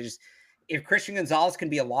stands. If Christian Gonzalez can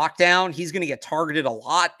be a lockdown, he's going to get targeted a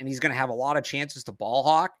lot, and he's going to have a lot of chances to ball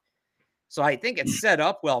hawk. So I think it's set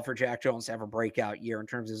up well for Jack Jones to have a breakout year in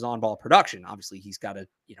terms of his on-ball production. Obviously, he's got to,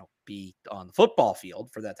 be on the football field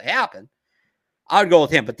for that to happen. I would go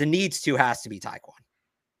with him, but the needs to has to be Tyquan.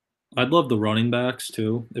 I'd love the running backs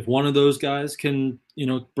too. If one of those guys can,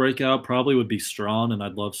 break out, probably would be Strawn, and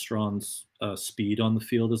I'd love Strawn's speed on the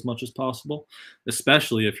field as much as possible,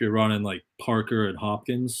 especially if you're running like Parker and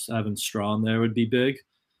Hopkins. Having Strawn there would be big.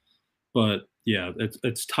 But yeah,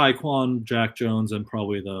 it's Tyquan, Jack Jones, and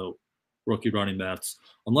probably the rookie running backs.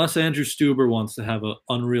 Unless Andrew Stuber wants to have an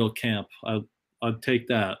unreal camp, I'd take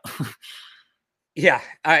that. Yeah,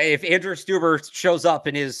 if Andrew Stuber shows up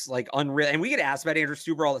and is like unreal, and we get asked about Andrew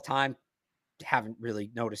Stuber all the time, haven't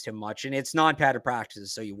really noticed him much, and it's non-padded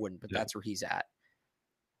practices, so you wouldn't, but that's where he's at.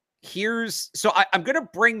 I'm going to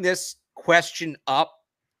bring this question up.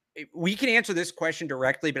 We can answer this question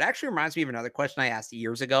directly, but it actually reminds me of another question I asked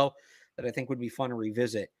years ago that I think would be fun to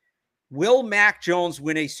revisit. Will Mac Jones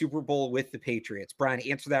win a Super Bowl with the Patriots? Brian,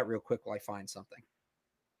 answer that real quick while I find something.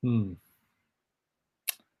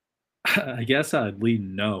 I guess I'd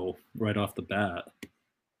lean no right off the bat.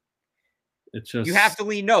 It's just, you have to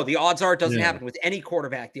lean no. The odds are it doesn't happen. With any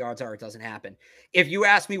quarterback, the odds are it doesn't happen. If you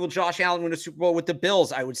ask me, will Josh Allen win a Super Bowl with the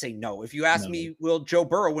Bills? I would say no. If you ask me, will Joe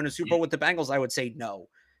Burrow win a Super Bowl with the Bengals? I would say no.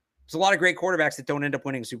 There's a lot of great quarterbacks that don't end up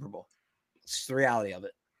winning a Super Bowl. It's the reality of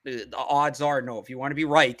it. The odds are no. If you want to be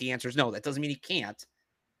right, the answer is no. That doesn't mean he can't.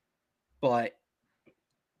 But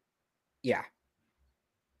yeah.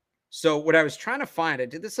 So what I was trying to find, I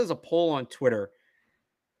did this as a poll on Twitter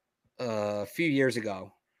a few years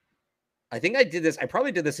ago. I think I did this. I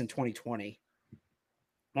probably did this in 2020.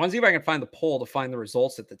 I want to see if I can find the poll to find the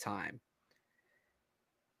results at the time.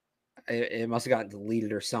 It must have gotten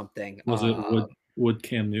deleted or something. Was it would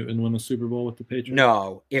Cam Newton win a Super Bowl with the Patriots?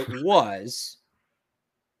 No, it was.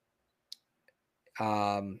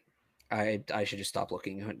 I should just stop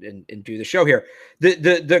looking and do the show here.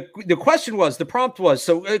 The question was, the prompt was,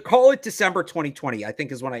 so call it December 2020, I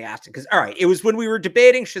think is when I asked it. Because, all right, it was when we were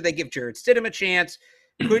debating, should they give Jarrett Stidham a chance?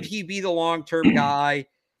 Could he be the long-term guy?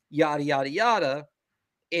 Yada, yada, yada.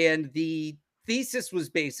 And the thesis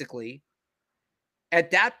was basically,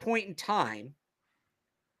 at that point in time,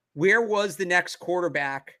 where was the next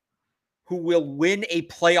quarterback who will win a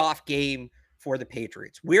playoff game for the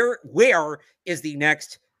Patriots? Where is the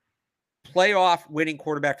next playoff winning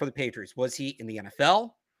quarterback for the Patriots? Was he in the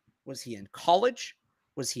NFL? Was he in college?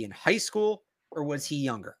 Was he in high school? Or was he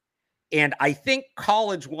younger? And I think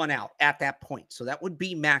college won out at that point. So that would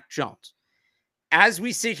be Mac Jones. As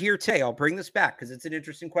we sit here today, I'll bring this back because it's an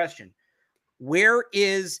interesting question. Where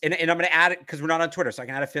is, and I'm going to add it because we're not on Twitter, so I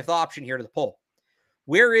can add a fifth option here to the poll.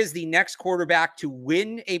 Where is the next quarterback to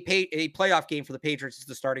win a playoff game for the Patriots as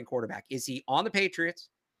the starting quarterback? Is he on the Patriots?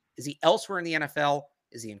 Is he elsewhere in the NFL?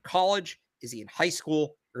 Is he in college? Is he in high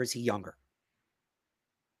school? Or is he younger?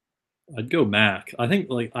 I'd go Mac. I think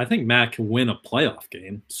Mac can win a playoff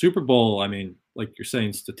game. Super Bowl, I mean, like you're saying,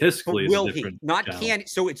 But statistically is a will he? different Not challenge. can.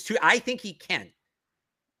 So it's two. I think he can.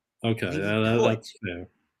 I Okay, think he yeah, could. that's fair.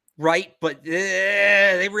 Right. But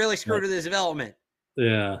they really screwed But, with his development.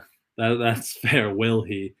 yeah, that's fair. Will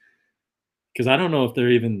he? Because I don't know if they're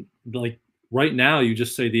even like right now. You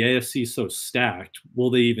just say the AFC is so stacked.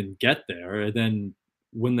 Will they even get there? And then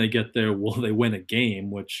when they get there, will they win a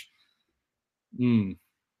game? Which, hmm,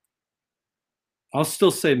 I'll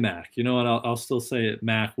still say Mac. You know what? I'll still say it.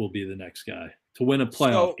 Mac will be the next guy to win a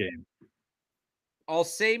playoff So game. I'll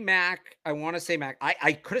say Mac. I want to say Mac.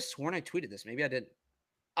 I could have sworn I tweeted this. Maybe I didn't.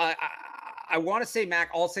 I, I, I want to say Mac.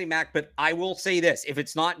 I'll say Mac, but I will say this: if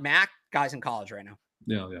it's not Mac, guys in college right now,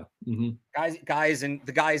 Yeah, yeah. Hmm. guys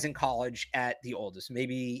in college at the oldest,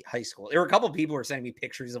 maybe high school. There were a couple of people who were sending me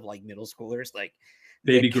pictures of like middle schoolers, like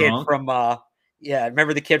the Baby kid Gronk. from yeah,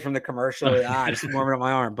 remember the kid from the commercial? Just warming up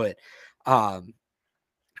my arm, but um,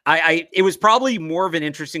 I it was probably more of an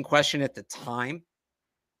interesting question at the time,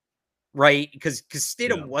 right? Because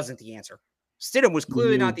Stidham Yeah. wasn't the answer. Stidham was You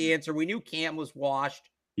clearly not knew the answer. We knew Cam was washed.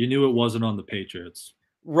 you knew it wasn't on the Patriots.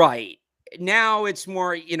 Right. Now it's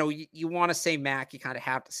more, you want to say Mac, you kind of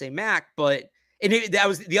have to say Mac, but that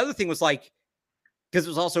was the other thing was like, because it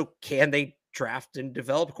was also, can they draft and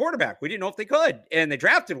develop a quarterback? We didn't know if they could. And they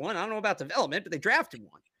drafted one. I don't know about development, but they drafted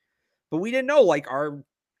one. But we didn't know, like,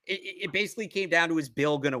 it basically came down to, is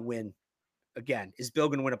Bill going to win again? Is Bill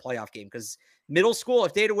going to win a playoff game? Because middle school,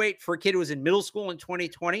 if they had to wait for a kid who was in middle school in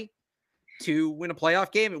 2020 to win a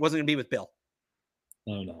playoff game, it wasn't going to be with Bill.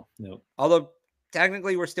 Oh no, no. Although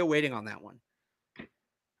technically we're still waiting on that one.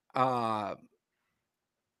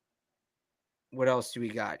 What else do we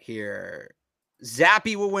got here?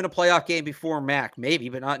 Zappy will win a playoff game before Mac, maybe,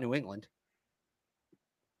 but not New England.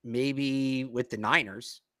 Maybe with the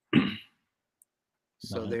Niners.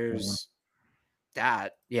 So Not, there's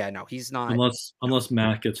that. Yeah, no, he's not. unless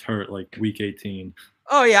Mac gets hurt like week 18.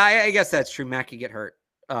 Oh yeah, I guess that's true. Mac could get hurt,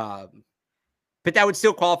 but that would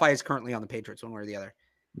still qualify as currently on the Patriots, one way or the other.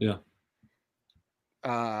 Yeah.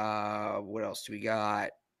 What else do we got?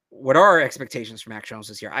 What are our expectations for Mac Jones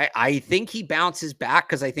this year? I think he bounces back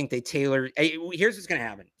because I think they tailor. Here's what's going to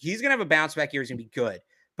happen. He's going to have a bounce back year. He's going to be good,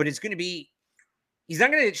 but it's going to be, he's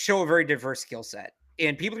not going to show a very diverse skill set.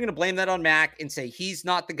 And people are going to blame that on Mac and say he's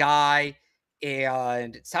not the guy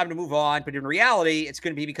and it's time to move on. But in reality, it's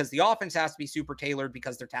going to be because the offense has to be super tailored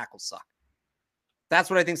because their tackles suck. That's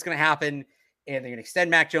what I think is going to happen. And they're going to extend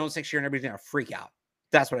Mac Jones next year and everybody's going to freak out.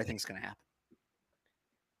 That's what I think is going to happen.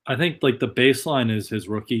 I think like the baseline is his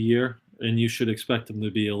rookie year, and you should expect him to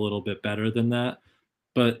be a little bit better than that.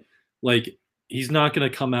 But like he's not going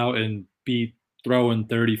to come out and be throwing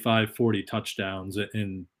 35, 40 touchdowns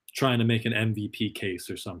and trying to make an MVP case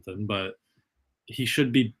or something. But he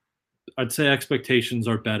should be. I'd say expectations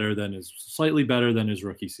are slightly better than his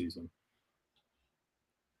rookie season.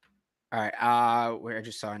 All right. Where I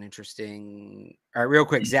just saw an interesting. All right, real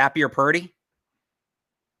quick. Zappy or Purdy?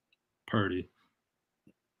 Purdy.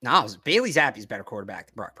 No, Bailey Zappi's better quarterback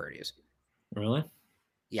than Brock Purdy is. Really?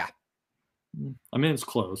 Yeah. I mean, it's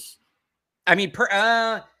close. I mean,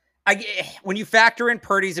 when you factor in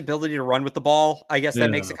Purdy's ability to run with the ball, I guess that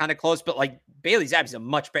makes it kind of close. But like Bailey Zappi's a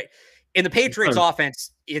much better in the Patriots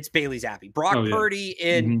offense. It's Bailey Zappi. Brock Purdy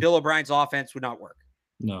in Bill O'Brien's offense would not work.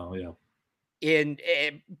 No, yeah. And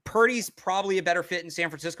Purdy's probably a better fit in San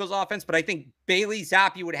Francisco's offense, but I think Bailey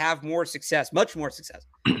Zappi would have more success, much more success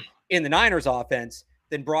in the Niners offense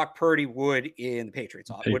than Brock Purdy would in the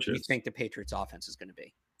Patriots. What do you think the Patriots offense is going to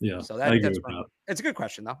be? Yeah, so that's a good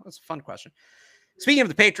question, though. That's a fun question. Speaking of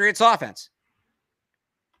the Patriots offense,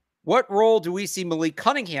 what role do we see Malik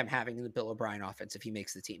Cunningham having in the Bill O'Brien offense if he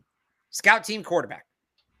makes the team? Scout team quarterback.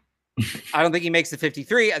 I don't think he makes the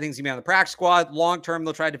 53. I think he's going to be on the practice squad. Long term,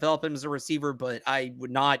 they'll try to develop him as a receiver, but I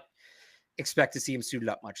would not expect to see him suited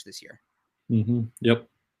up much this year. Mm-hmm. Yep.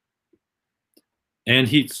 And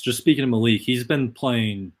he's just speaking of Malik, he's been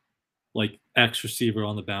playing like X receiver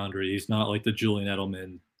on the boundary. He's not like the Julian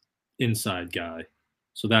Edelman inside guy.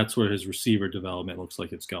 So that's where his receiver development looks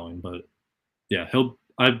like it's going. But yeah,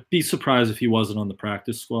 I'd be surprised if he wasn't on the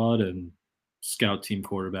practice squad and scout team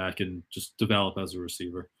quarterback and just develop as a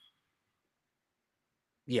receiver.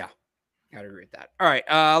 Yeah, I'd agree with that. All right.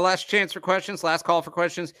 Last chance for questions. Last call for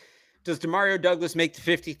questions. Does Demario Douglas make the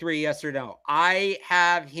 53? Yes or no? I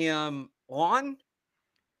have him on.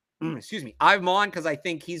 excuse me, I have him on because I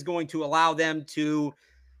think he's going to allow them to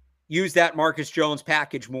use that Marcus Jones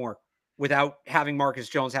package more without having Marcus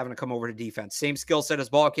Jones having to come over to defense. Same skill set as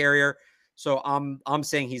ball carrier. So I'm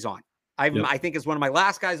saying he's on. Yep. I think is one of my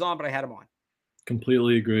last guys on, but I had him on.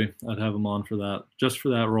 Completely agree. I'd have him on for that, just for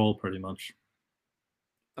that role, pretty much.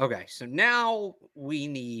 Okay, so now we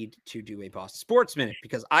need to do a Boston Sports Minute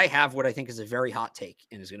because I have what I think is a very hot take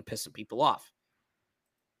and is going to piss some people off.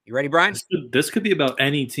 You ready, Brian? This could be about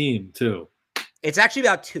any team, too. It's actually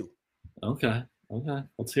about two. Okay.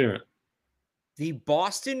 Let's hear it. The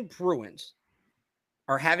Boston Bruins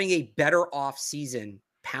are having a better offseason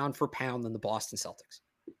pound for pound than the Boston Celtics.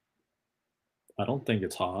 I don't think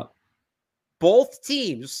it's hot. Both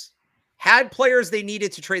teams had players they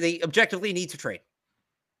needed to trade. They objectively need to trade.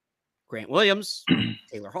 Grant Williams,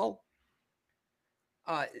 Taylor Hall.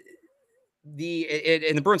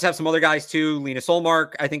 The Bruins have some other guys too. Linus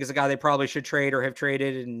Ullmark, I think, is a guy they probably should trade or have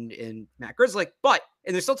traded, and Matt Grzelcyk. And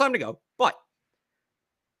there's still time to go. But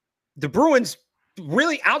the Bruins,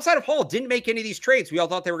 really, outside of Hall, didn't make any of these trades we all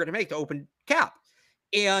thought they were going to make to open cap.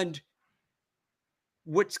 And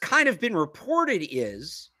what's kind of been reported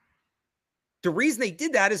is the reason they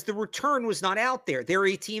did that is the return was not out there. They're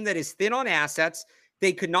a team that is thin on assets.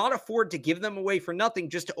 They could not afford to give them away for nothing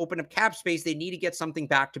just to open up cap space. They need to get something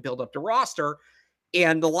back to build up the roster.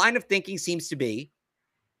 And the line of thinking seems to be,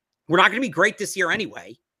 we're not going to be great this year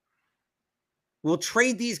anyway. We'll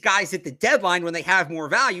trade these guys at the deadline when they have more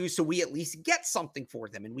value so we at least get something for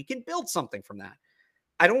them and we can build something from that.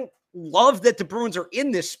 I don't love that the Bruins are in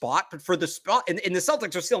this spot, but for the spot, and the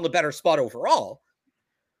Celtics are still in a better spot overall.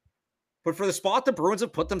 But for the spot the Bruins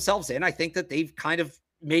have put themselves in, I think that they've kind of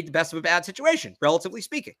made the best of a bad situation, relatively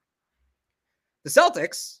speaking. The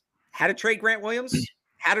Celtics had to trade Grant Williams,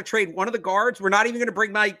 had to trade one of the guards. We're not even going to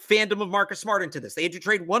bring my fandom of Marcus Smart into this. They had to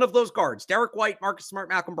trade one of those guards, Derek White, Marcus Smart,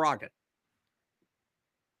 Malcolm Brogdon.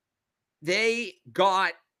 They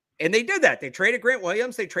did that. They traded Grant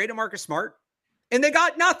Williams, they traded Marcus Smart, and they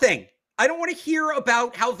got nothing. I don't want to hear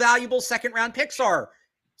about how valuable second-round picks are.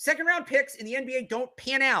 Second-round picks in the NBA don't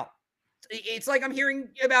pan out. It's like I'm hearing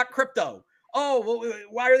about crypto. Oh, well,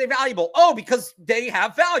 why are they valuable? Oh, because they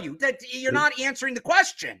have value. That you're not answering the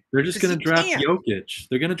question. They're just going to draft Jokic.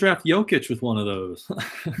 They're going to draft Jokic with one of those.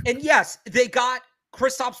 And yes, they got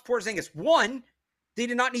Kristaps Porzingis. One, they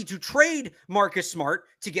did not need to trade Marcus Smart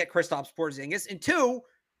to get Kristaps Porzingis. And two,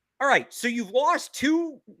 all right, so you've lost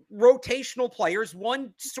two rotational players,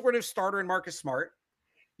 one sort of starter in Marcus Smart.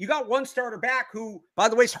 You got one starter back who, by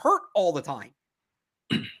the way, is hurt all the time.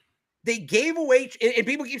 They gave away, and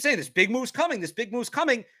people keep saying this big move's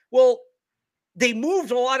coming. Well, they moved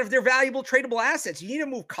a lot of their valuable tradable assets. You need to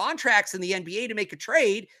move contracts in the NBA to make a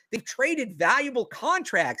trade. They've traded valuable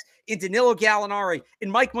contracts in Danilo Gallinari, in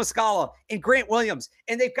Mike Muscala, and Grant Williams,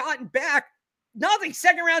 and they've gotten back nothing,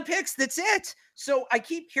 second-round picks. That's it. So I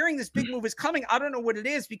keep hearing this big move is coming. I don't know what it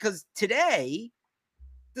is because today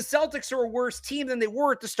the Celtics are a worse team than they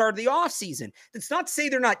were at the start of the offseason. That's not to say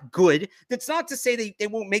they're not good. That's not to say they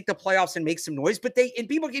won't make the playoffs and make some noise, but and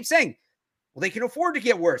people keep saying, well, they can afford to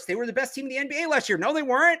get worse. They were the best team in the NBA last year. No, they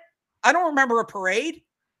weren't. I don't remember a parade.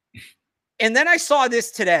 And then I saw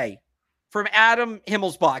this today from Adam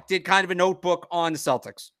Himmelsbach, did kind of a notebook on the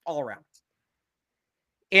Celtics all around.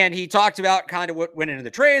 And he talked about kind of what went into the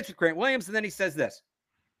trades with Grant Williams. And then he says this.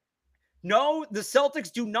 No, the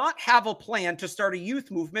Celtics do not have a plan to start a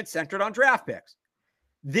youth movement centered on draft picks.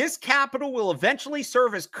 This capital will eventually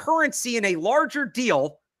serve as currency in a larger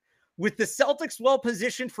deal, with the Celtics well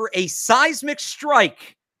positioned for a seismic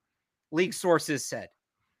strike, league sources said.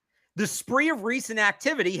 The spree of recent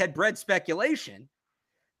activity had bred speculation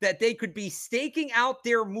that they could be staking out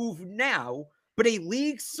their move now, but a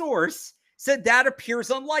league source said that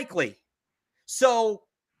appears unlikely. So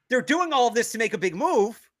they're doing all of this to make a big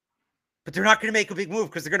move, but they're not going to make a big move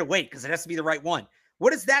because they're going to wait because it has to be the right one.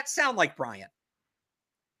 What does that sound like, Brian?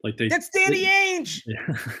 That's Danny Ainge.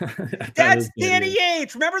 Yeah. That's Danny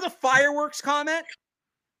Ainge. Remember the fireworks comment?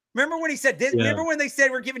 Remember when he said this? Yeah. Remember when they said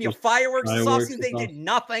we're giving you fireworks this offseason? They did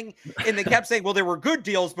nothing. And they kept saying, well, there were good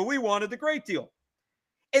deals, but we wanted the great deal.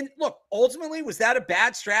 And look, ultimately, was that a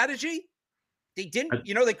bad strategy? They didn't,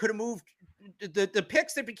 they could have moved the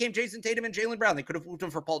picks that became Jason Tatum and Jaylen Brown. They could have moved them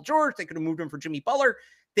for Paul George. They could have moved them for Jimmy Butler.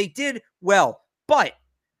 They did well, but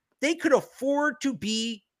they could afford to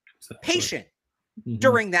be patient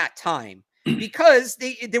during that time because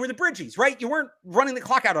they were the Bridgies, right? You weren't running the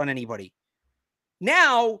clock out on anybody.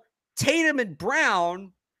 Now, Tatum and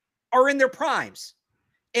Brown are in their primes.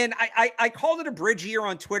 And I called it a bridge year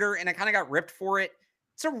on Twitter, and I kind of got ripped for it.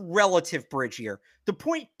 It's a relative bridge year. The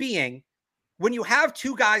point being, when you have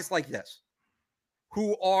two guys like this,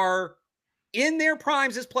 who are in their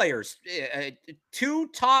primes as players, two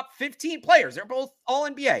top 15 players. They're both all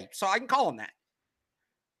NBA, so I can call them that.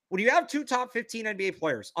 When you have two top 15 NBA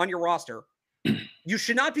players on your roster, you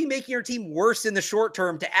should not be making your team worse in the short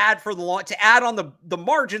term to add for the long, to add on the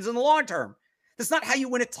margins in the long term. That's not how you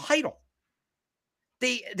win a title.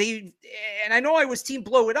 They and I know I was team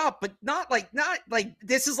blow it up, but not like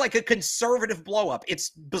this is like a conservative blow up. It's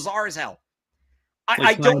bizarre as hell. Like I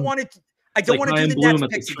high don't and, want to I don't like want to high do and the Nets bloom at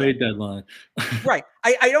the picks again. trade deadline. Right.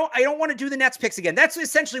 I don't want to do the Nets picks again. That's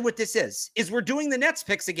essentially what this is we're doing the Nets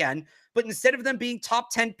picks again, but instead of them being top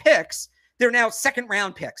 10 picks, they're now second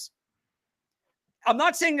round picks. I'm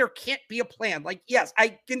not saying there can't be a plan. Like, yes,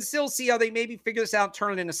 I can still see how they maybe figure this out,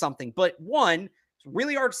 turn it into something. But one, it's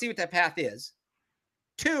really hard to see what that path is.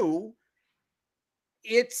 Two,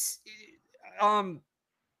 it's um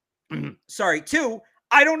sorry, two,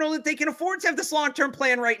 I don't know that they can afford to have this long-term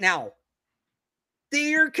plan right now.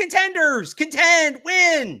 They're contenders, contend,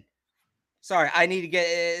 win. Sorry, I need to get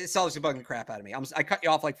it's obviously bugging the crap out of me. I cut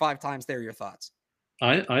you off like 5 times. There are your thoughts.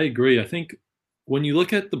 I agree. I think when you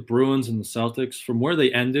look at the Bruins and the Celtics, from where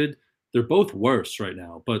they ended, they're both worse right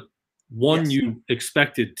now. But one Yes. you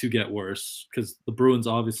expected to get worse because the Bruins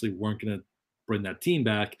obviously weren't going to bring that team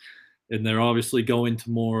back, and they're obviously going to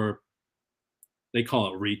more. They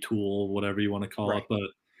call it retool, whatever you want to call it. Right. But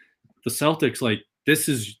the Celtics, like this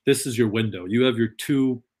is your window. You have your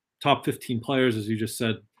two top 15 players, as you just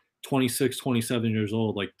said, 26, 27 years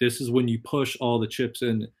old. Like this is when you push all the chips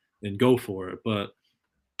in and go for it. But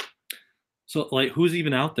so, like, who's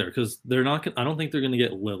even out there? Because they're not. I don't think they're going to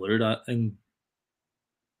get Lillard and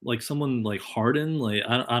like someone like Harden. Like,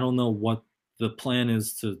 I don't know what the plan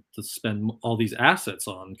is to spend all these assets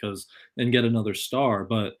on because and get another star.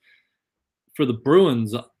 But for the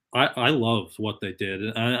Bruins, I love what they did.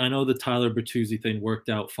 And I know the Tyler Bertuzzi thing worked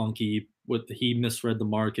out funky. With he misread the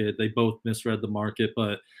market. They both misread the market,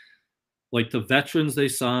 but like the veterans they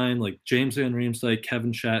signed, like James Van Riemsdyk,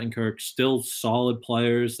 Kevin Shattenkirk, still solid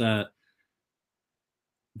players that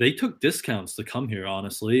they took discounts to come here,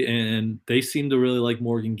 honestly, and they seem to really like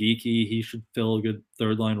Morgan Geeky. He should fill a good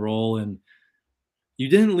third line role, and you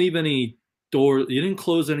didn't leave any door. You didn't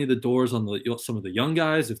close any of the doors on some of the young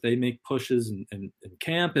guys if they make pushes in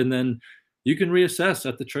camp, and then you can reassess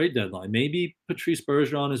at the trade deadline. Maybe Patrice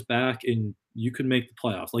Bergeron is back, and you can make the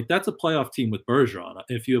playoffs. Like that's a playoff team with Bergeron.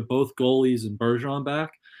 If you have both goalies and Bergeron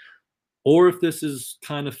back, or if this is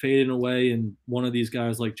kind of fading away, and one of these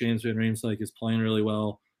guys like James Van Riemsdyk is playing really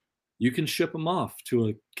well, you can ship him off to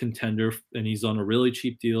a contender and he's on a really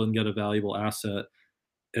cheap deal and get a valuable asset.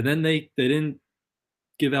 And then they didn't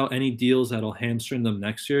give out any deals that'll hamstring them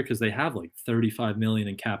next year because they have like 35 million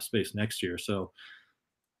in cap space next year. So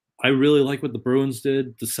I really like what the Bruins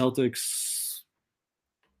did. The Celtics,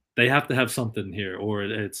 they have to have something here or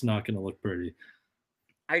it's not going to look pretty.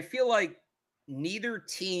 I feel like neither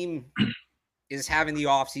team is having the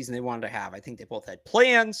offseason they wanted to have. I think they both had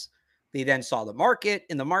plans. They then saw the market,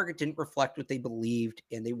 and the market didn't reflect what they believed,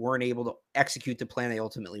 and they weren't able to execute the plan they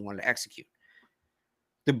ultimately wanted to execute.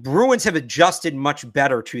 The Bruins have adjusted much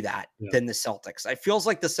better to that than the Celtics. It feels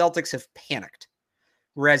like the Celtics have panicked.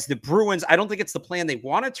 Whereas the Bruins, I don't think it's the plan they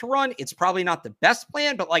wanted to run. It's probably not the best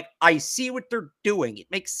plan, but like I see what they're doing. It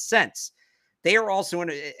makes sense. They are also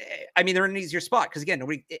they're in an easier spot because again,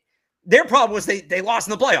 their problem was they lost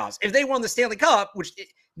in the playoffs. If they won the Stanley Cup, which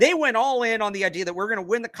they went all in on the idea that we're going to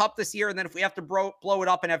win the cup this year, and then if we have to blow it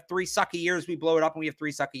up and have 3 sucky years, we blow it up and we have 3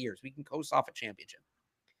 sucky years. We can coast off a championship.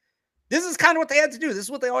 This is kind of what they had to do. This is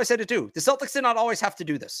what they always had to do. The Celtics did not always have to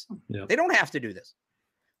do this. Yeah. They don't have to do this.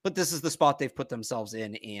 But this is the spot they've put themselves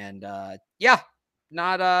in. And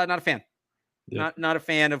not a fan. Yep. Not a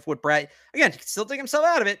fan of what Brad, again, still take himself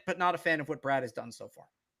out of it, but not a fan of what Brad has done so far.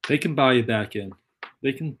 They can buy you back in.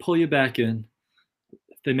 They can pull you back in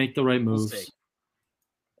if they make the right moves. We'll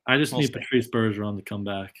I just need Patrice Bergeron to come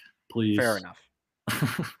back, please. Fair enough.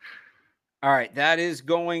 All right, that is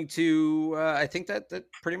going to. I think that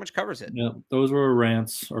pretty much covers it. Yeah, those were our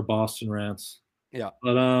rants, our Boston rants. Yeah,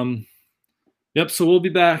 but yep. So we'll be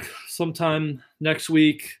back sometime next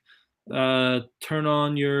week. Turn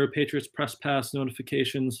on your Patriots Press Pass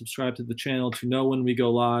notifications. Subscribe to the channel to know when we go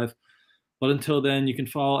live. But until then, you can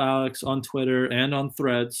follow Alex on Twitter and on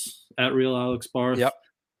Threads at Real Alex Barth. Yep.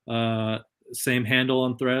 Same handle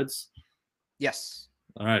on Threads. Yes.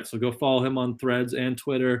 All right, so go follow him on Threads and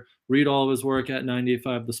Twitter. Read all of his work at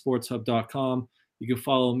 985thesportshub.com. You can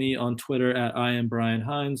follow me on Twitter at I am Brian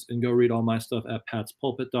Hines and go read all my stuff at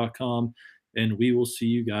patspulpit.com. And we will see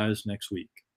you guys next week.